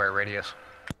 5 square radius.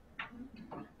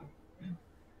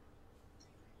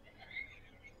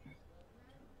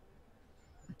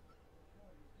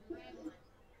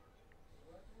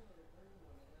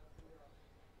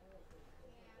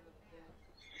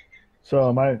 So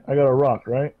I got a rock,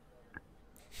 right?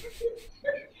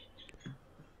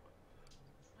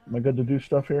 Am I good to do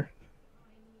stuff here?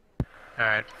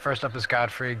 Alright, first up is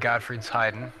Godfrey. Godfried's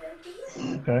hiding.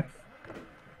 Okay.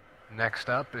 Next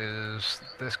up is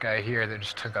this guy here that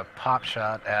just took a pop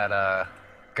shot at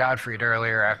Godfried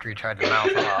earlier after he tried to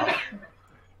mouth off.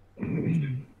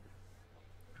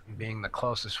 Being the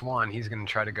closest one, he's going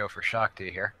to try to go for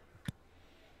Shakti here.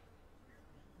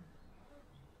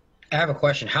 I have a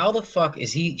question. How the fuck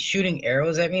is he shooting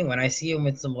arrows at me when I see him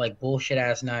with some like bullshit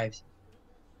ass knives?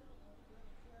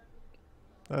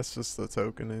 That's just the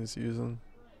token he's using.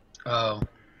 Oh.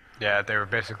 Yeah, they were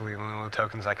basically the only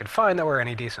tokens I could find that were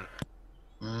any decent.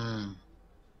 Mm.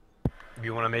 If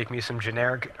you want to make me some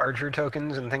generic archer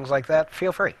tokens and things like that,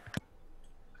 feel free.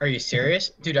 Are you serious?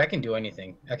 Dude, I can do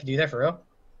anything. I can do that for real?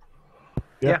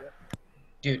 Yeah.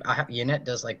 Dude, Yannette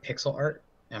does like pixel art.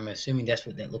 I'm assuming that's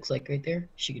what that looks like right there.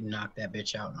 She could knock that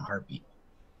bitch out in a heartbeat.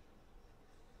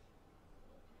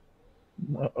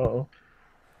 Uh-oh.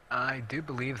 I do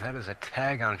believe that is a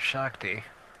tag on Shakti.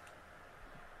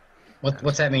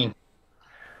 What's that mean?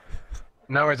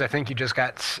 In other words, I think you just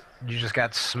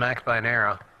got smacked by an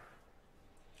arrow.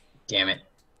 Damn it.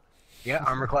 Yeah,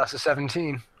 armor class is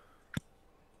 17.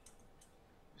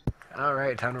 All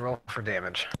right, time to roll for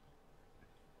damage.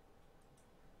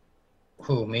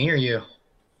 Who, me or you?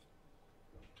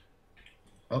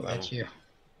 Oh, that's you.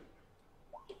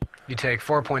 You take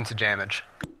 4 points of damage.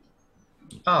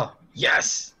 Oh,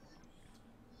 yes!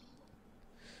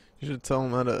 You should tell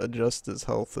him how to adjust his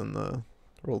health in the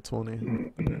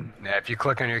Roll20. Now, if you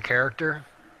click on your character,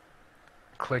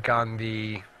 click on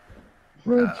the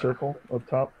Red circle up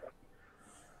top.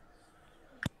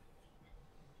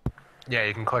 yeah,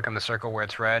 you can click on the circle where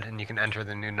it's red, and you can enter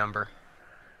the new number,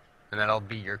 and that'll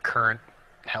be your current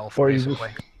health, Or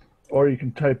basically. Or you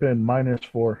can type in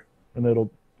 -4, and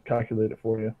it'll calculate it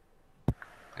for you.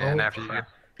 And Oh, after you crap.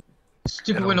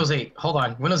 Stupid It'll- Windows 8. Hold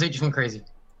on. Windows 8 just went crazy.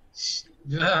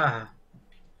 Ah.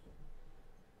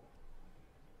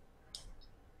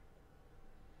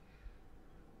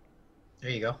 There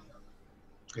you go.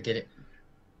 I did it.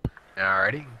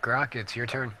 alrighty, Grok, it's your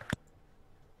turn.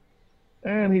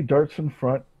 And he darts in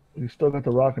front. He's still got the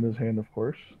rock in his hand, of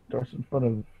course. Darts in front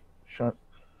of Shunt.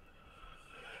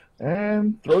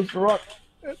 And throws the rock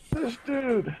at this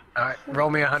dude. All right, roll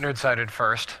me 100-sided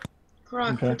first.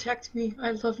 Grog, Okay. protect me.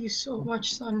 I love you so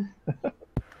much, son.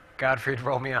 Godfried,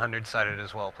 roll me 100-sided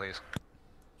as well, please.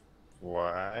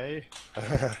 Why?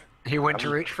 He went to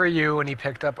reach for you, and he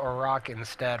picked up a rock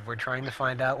instead. We're trying to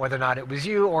find out whether or not it was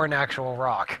you or an actual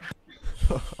rock.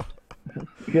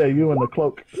 Yeah, you in the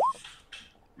cloak.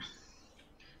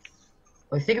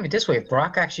 Well, think of it this way. If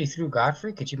Brock actually threw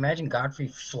Godfrey, could you imagine Godfrey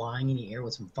flying in the air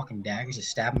with some fucking daggers to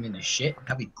stab him in the shit?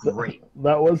 That'd be great.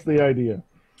 That was the idea.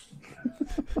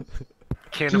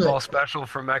 Cannonball special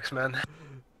from X-Men.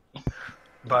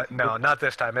 But no, not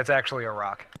this time. It's actually a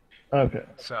rock. Okay.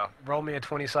 So, roll me a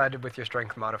 20-sided with your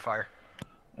strength modifier.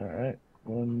 All right.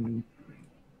 One.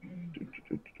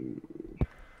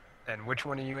 And which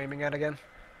one are you aiming at again?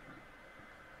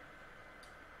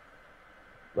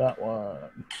 That one.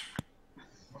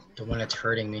 The one that's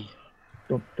hurting me.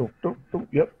 Don't.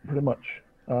 Yep, pretty much.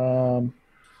 Let's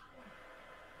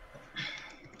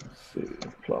see.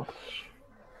 Plus.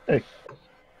 Hey,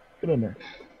 get in there.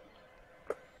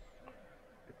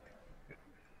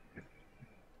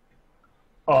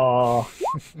 Aw.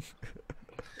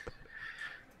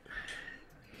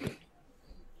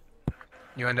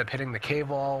 You end up hitting the cave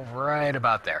wall right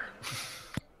about there.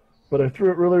 But I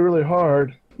threw it really, really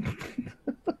hard.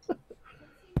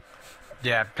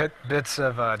 Yeah, bits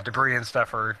of debris and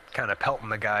stuff are kind of pelting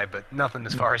the guy, but nothing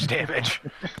as far as damage.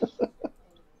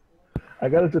 I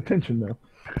got his attention though.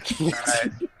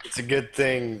 Alright, It's a good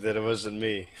thing that it wasn't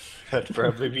me. I'd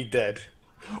probably be dead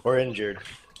or injured.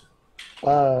 You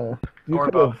Or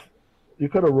could both. have. You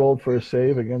could have rolled for a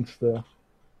save against the.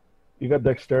 You got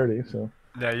dexterity, so.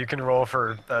 yeah, you can roll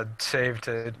for a save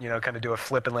to, kind of do a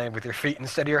flip and land with your feet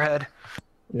instead of your head.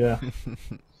 Yeah.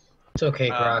 It's okay,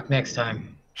 Brock. Next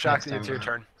time. Shakti, Next it's your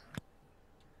time,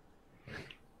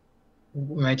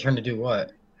 turn. My turn to do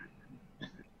what?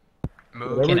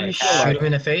 Move. Whatever Can you I feel shoot him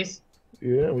in the face?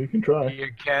 Yeah, we can try. You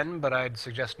can, but I'd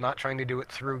suggest not trying to do it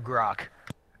through Grok.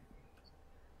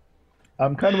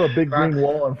 I'm kind of a big Brock. green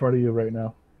wall in front of you right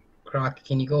now. Croc,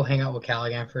 can you go hang out with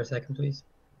Callaghan for a second, please?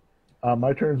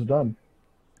 My turn's done,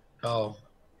 Oh.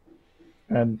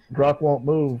 and Brock won't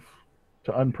move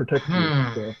to unprotect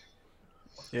you. So.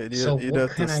 Yeah, So you'd what have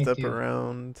to can I step do?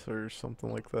 around or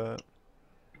something like that.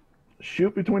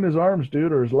 Shoot between his arms,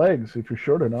 dude, or his legs if you're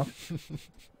short enough.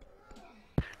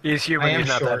 He's human, I am he's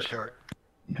not that short.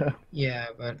 short. Yeah,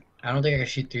 but I don't think I can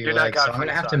shoot through You're your not legs, so I'm Godfrey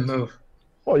gonna have to size. move.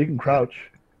 Well, you can crouch.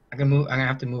 I can move. I'm gonna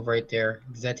have to move right there.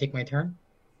 Does that take my turn?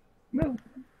 No,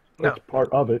 that's part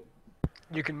of it.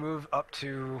 You can move up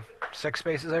to 6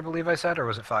 spaces, I believe I said, or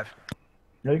was it 5?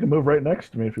 Yeah, you can move right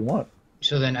next to me if you want.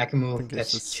 So then I can move. think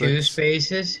it's That's a 2 6.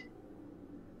 spaces.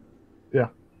 Yeah.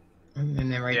 And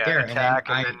then right yeah, there, attack,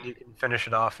 and and then you can finish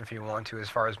it off if you want to, as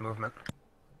far as movement.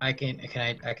 I can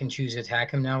choose to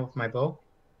attack him now with my bow.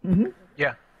 Mm-hmm.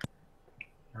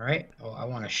 All right. Oh, I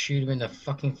want to shoot him in the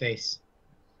fucking face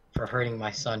for hurting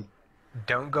my son.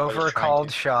 Don't go I for was a trying called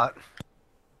to. shot.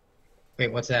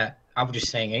 Wait, what's that? I was just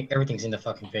saying everything's in the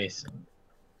fucking face.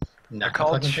 Not A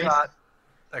called the fucking face? shot.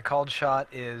 A called shot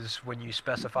is when you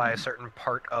specify a certain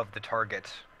part of the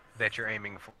target that you're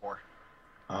aiming for.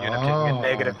 You end up taking a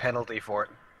negative penalty for it.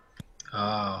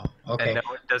 Oh, And okay. no,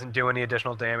 it doesn't do any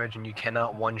additional damage, and you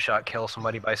cannot one-shot kill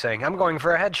somebody by saying, I'm going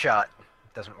for a headshot.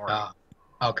 It doesn't work.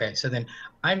 Okay, so then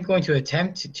I'm going to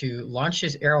attempt to launch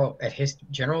this arrow at his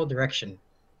general direction.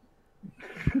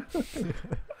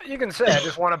 You can say, I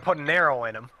just want to put an arrow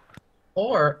in him.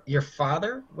 Or your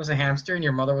father was a hamster and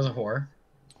your mother was a whore.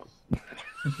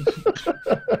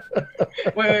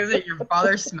 Wait, is it your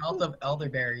father smelt of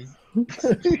elderberries?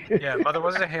 Yeah, mother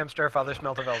was a hamster, father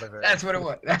smelled of elderberry. That's what it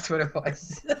was. That's what it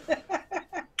was.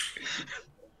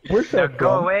 Where's Now that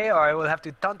go from? away, or I will have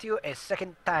to taunt you a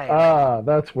second time. Ah,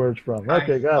 that's where it's from.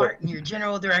 Okay, I got fart it. in your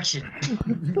general direction.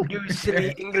 You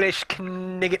silly English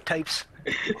knigget types.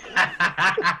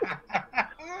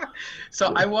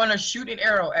 So I want to shoot an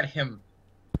arrow at him,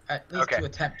 at least Okay. to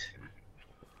attempt.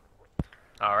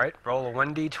 Alright, roll a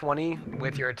 1d20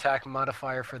 with your attack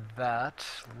modifier for that.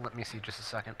 Let me see just a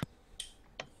second.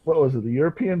 What was it? The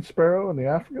European sparrow and the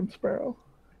African sparrow?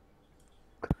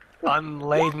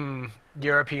 Unladen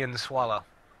European swallow.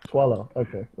 Swallow.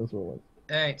 Okay, that's what it was.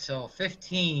 All right, so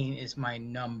 15 is my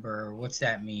number. What's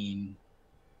that mean?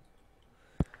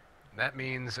 That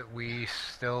means that we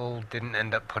still didn't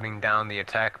end up putting down the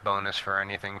attack bonus for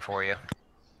anything for you.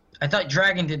 I thought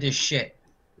Dragon did this shit.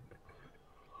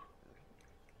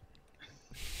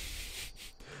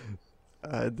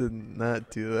 I did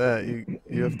not do that.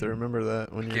 You have to remember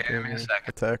that when you're Give doing me a your second.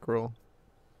 attack roll.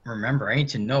 Remember, I need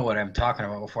to know what I'm talking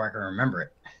about before I can remember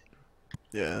it.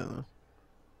 Yeah.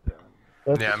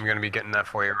 That's Yeah, I'm gonna be getting that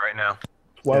for you right now.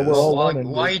 why Yeah, we're all While, learning.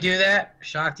 while you do that,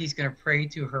 Shakti's gonna pray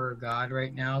to her god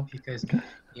right now because,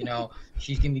 you know,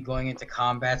 she's gonna be going into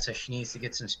combat, so she needs to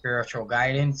get some spiritual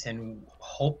guidance and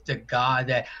hope to God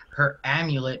that her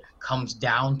amulet comes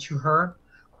down to her,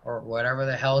 or whatever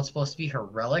the hell it's supposed to be, her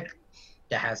relic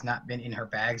that has not been in her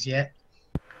bags yet.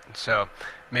 So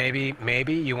maybe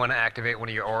you want to activate one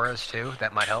of your auras too.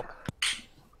 That might help.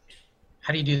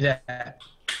 How do you do that?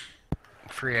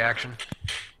 Free action.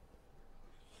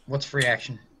 What's free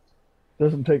action?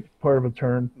 Doesn't take part of a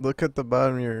turn. Look at the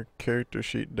bottom of your character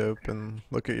sheet, Dope, and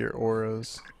look at your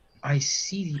auras. I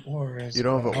see the auras. You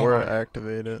don't have an Hold aura on.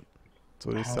 activated. That's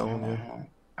what he's Hold telling on, you. hold on.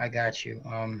 I got you.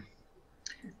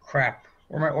 Crap.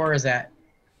 Where my aura is at?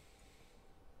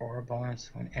 Aura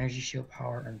bonus when energy shield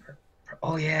power and.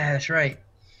 Oh yeah, that's right.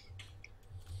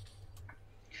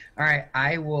 All right,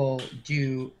 I will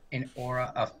do an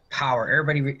aura of power.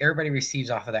 Everybody receives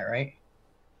off of that, right?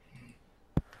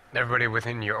 Everybody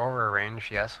within your aura range,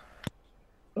 yes.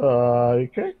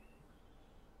 Okay.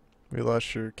 We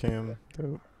lost your cam,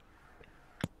 Dope.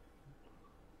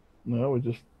 No, we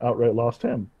just outright lost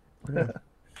him. Yeah.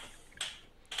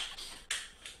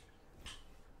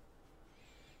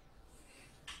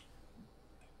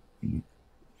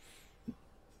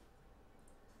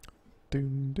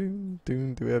 Doom, doom,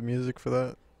 doom. Do we have music for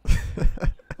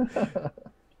that?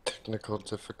 Technical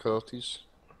difficulties.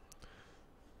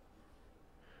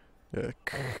 Yeah.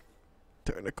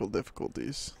 Technical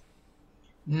difficulties.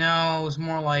 No, it was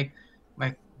more like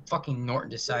my fucking Norton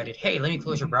decided, hey, let me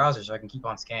close your browser so I can keep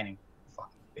on scanning.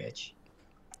 Fucking bitch.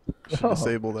 Should Oh.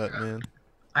 disable that, man.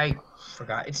 I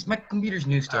forgot. It's my computer's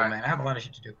new still, Alright. man. I have a lot of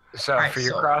shit to do. So Alright, for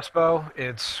your so- crossbow,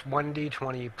 it's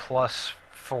 1d20 plus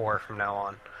 4 from now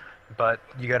on. But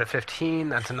you got a 15,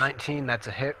 that's a 19, that's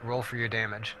a hit. Roll for your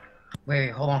damage. Wait,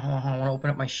 hold on. I want to open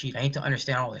up my sheet. I need to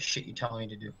understand all the shit you're telling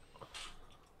me to do.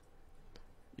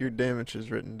 Your damage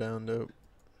is written down, Dope.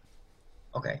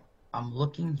 Okay, I'm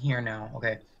looking here now.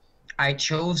 Okay, I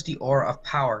chose the aura of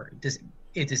power. Does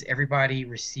everybody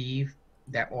receive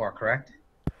that aura, correct?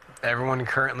 Everyone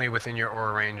currently within your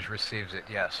aura range receives it,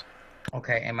 yes.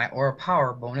 Okay, and my aura of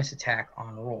power bonus attack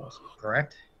on rolls,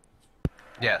 correct?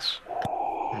 Yes.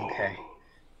 Okay.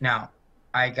 Now,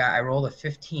 I rolled a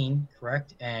 15,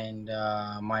 correct? And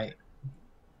my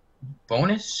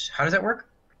bonus, how does that work?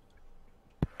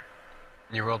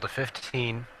 You rolled a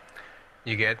 15.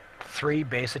 You get 3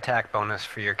 base attack bonus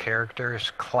for your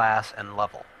character's class and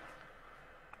level.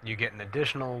 You get an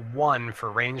additional 1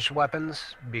 for ranged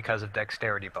weapons because of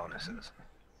dexterity bonuses.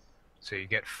 So you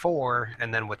get 4,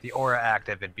 and then with the aura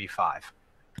active, it'd be 5.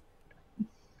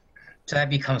 So that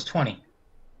becomes 20.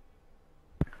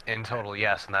 In total,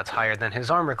 yes, and that's higher than his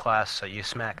armor class, so you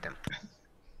smacked him.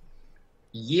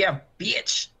 Yeah,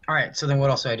 bitch. All right. So then,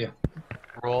 what else do I do?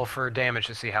 Roll for damage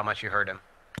to see how much you hurt him.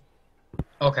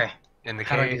 Okay. In the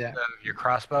How do I do case that? of your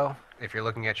crossbow, if you're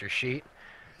looking at your sheet,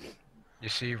 you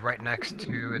see right next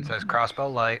to it says crossbow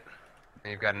light,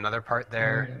 and you've got another part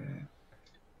there.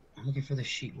 I'm looking for the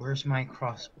sheet. Where's my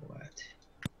crossbow at?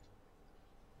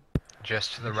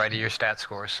 Just to the right of your stat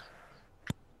scores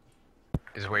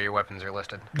is where your weapons are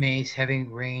listed. Mace, heavy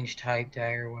range type,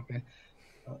 dagger weapon.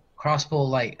 Crossbow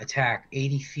light attack,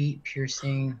 80 feet,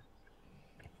 piercing.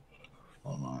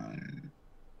 Hold on.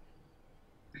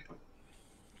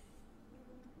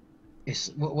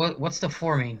 What's the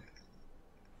 4 mean?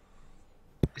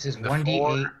 This is The 1d8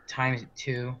 4 times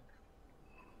 2.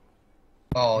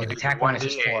 Oh, You the do attack bonus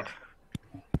is 4. 1d8.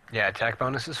 Yeah, attack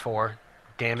bonus is 4.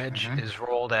 Damage is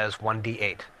rolled as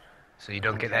 1d8. So you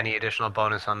don't get any additional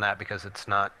bonus on that because it's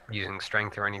not using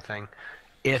strength or anything.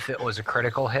 If it was a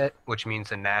critical hit, which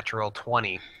means a natural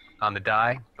 20 on the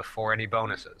die before any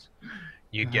bonuses,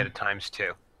 you'd get it times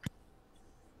 2.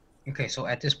 Okay, so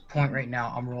at this point right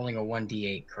now, I'm rolling a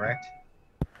 1d8, correct?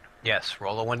 Yes,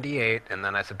 roll a 1d8, and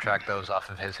then I subtract those off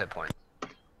of his hit point.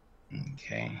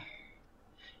 Okay.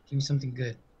 Give me something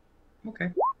good.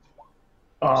 Okay.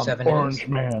 7 Orange is.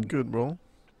 man. Good roll.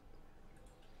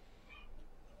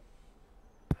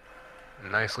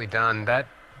 Nicely done. That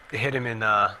hit him in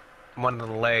one of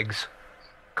the legs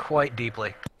quite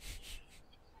deeply.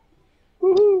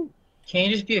 Woohoo! Can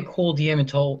you just be a cool DM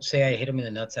and say I hit him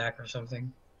in the nutsack or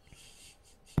something?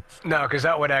 No, because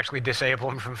that would actually disable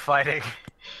him from fighting.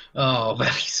 Oh,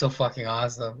 that'd be so fucking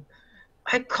awesome.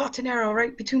 I caught an arrow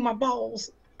right between my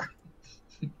balls.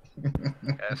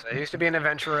 Yes, I used to be an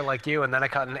adventurer like you, and then I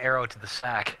caught an arrow to the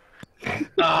sack.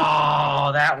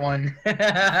 Oh, that one.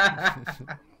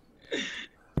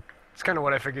 It's kind of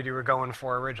what I figured you were going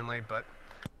for originally, but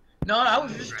No, I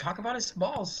was just talking about his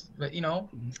balls, but you know,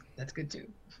 that's good too.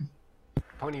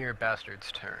 Pointy-eared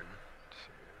Bastard's turn.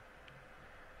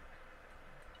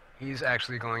 He's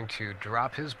actually going to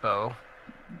drop his bow,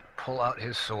 pull out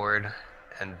his sword,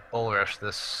 and bull rush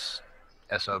this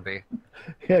SOB.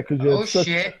 Yeah, because you Oh had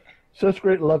shit! such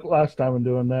great luck last time in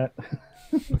doing that.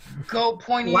 Go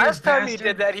pointy. Last time he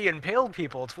did that, he impaled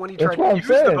people. It's when he That's tried what to I'm use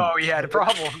the saying. bow he had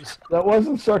problems. That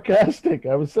wasn't sarcastic.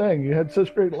 I was saying you had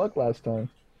such great luck last time.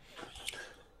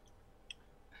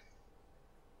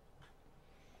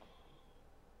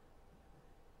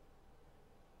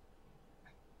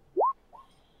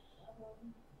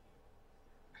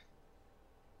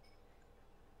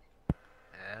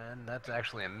 And that's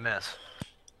actually a miss.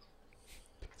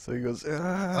 So he goes,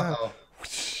 ah. Uh-oh.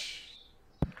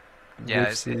 Yeah,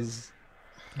 Whips it his-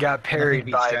 got Nothing parried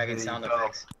beats by dragon the sound bow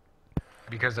effects.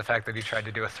 because of the fact that he tried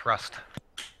to do a thrust.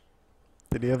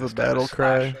 Did he have a Instead of battle slash.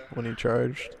 cry when he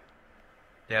charged?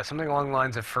 Yeah, something along the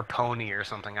lines of for pony or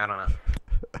something. I don't know.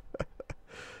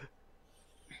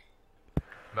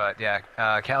 But yeah,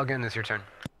 Calgan, it's your turn.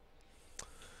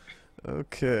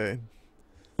 Okay.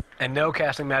 And no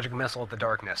casting magic missile at the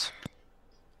darkness.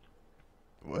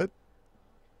 What?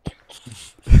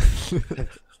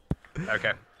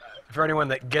 Okay. For anyone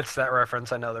that gets that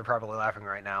reference, I know they're probably laughing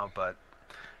right now, but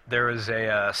there was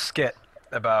a skit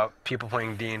about people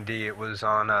playing D&D. It was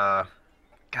on,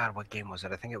 God, what game was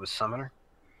it? I think it was Summoner.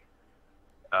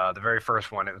 The very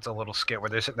first one. It was a little skit where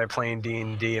they're sitting there playing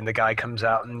D&D, and the guy comes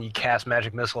out and he casts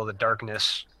magic missile of the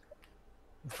darkness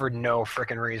for no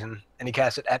frickin' reason. And he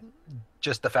casts it at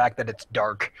just the fact that it's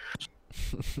dark.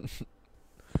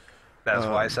 That's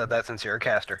why I said that, since you're a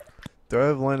caster. Do I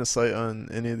have line of sight on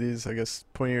any of these? I guess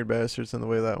pointy-eared bastards in the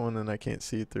way of that one, and I can't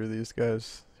see through these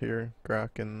guys here,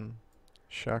 Grok and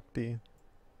Shakti.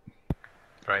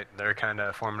 Right, they're kind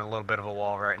of forming a little bit of a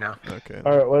wall right now. Okay.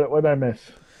 All right, what did I miss?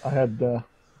 I had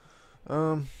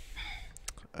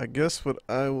I guess what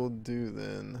I will do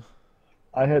then.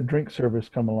 I had drink service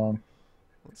come along.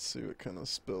 Let's see what kind of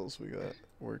spells we got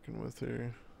working with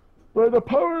here. By the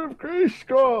power of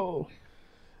Grayskull!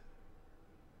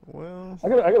 Well, I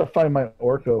gotta find my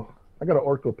Orco. I got an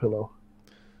Orco pillow.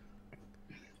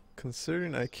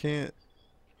 considering I can't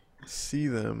see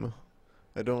them,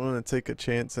 I don't want to take a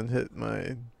chance and hit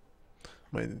my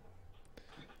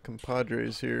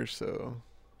compadres here, so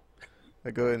I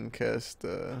go ahead and cast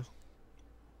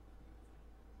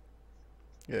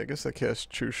yeah, I guess I cast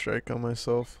True Strike on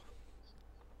myself.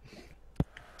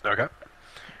 Okay.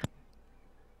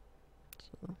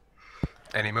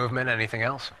 Any movement, anything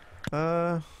else?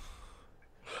 I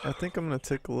think I'm gonna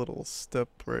take a little step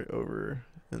right over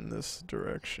in this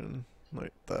direction,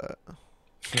 like that.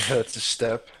 Yeah, that's a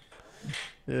step.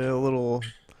 Yeah, a little,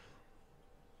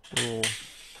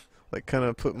 like kind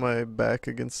of put my back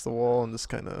against the wall and just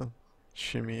kind of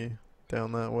shimmy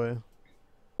down that way.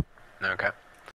 Okay.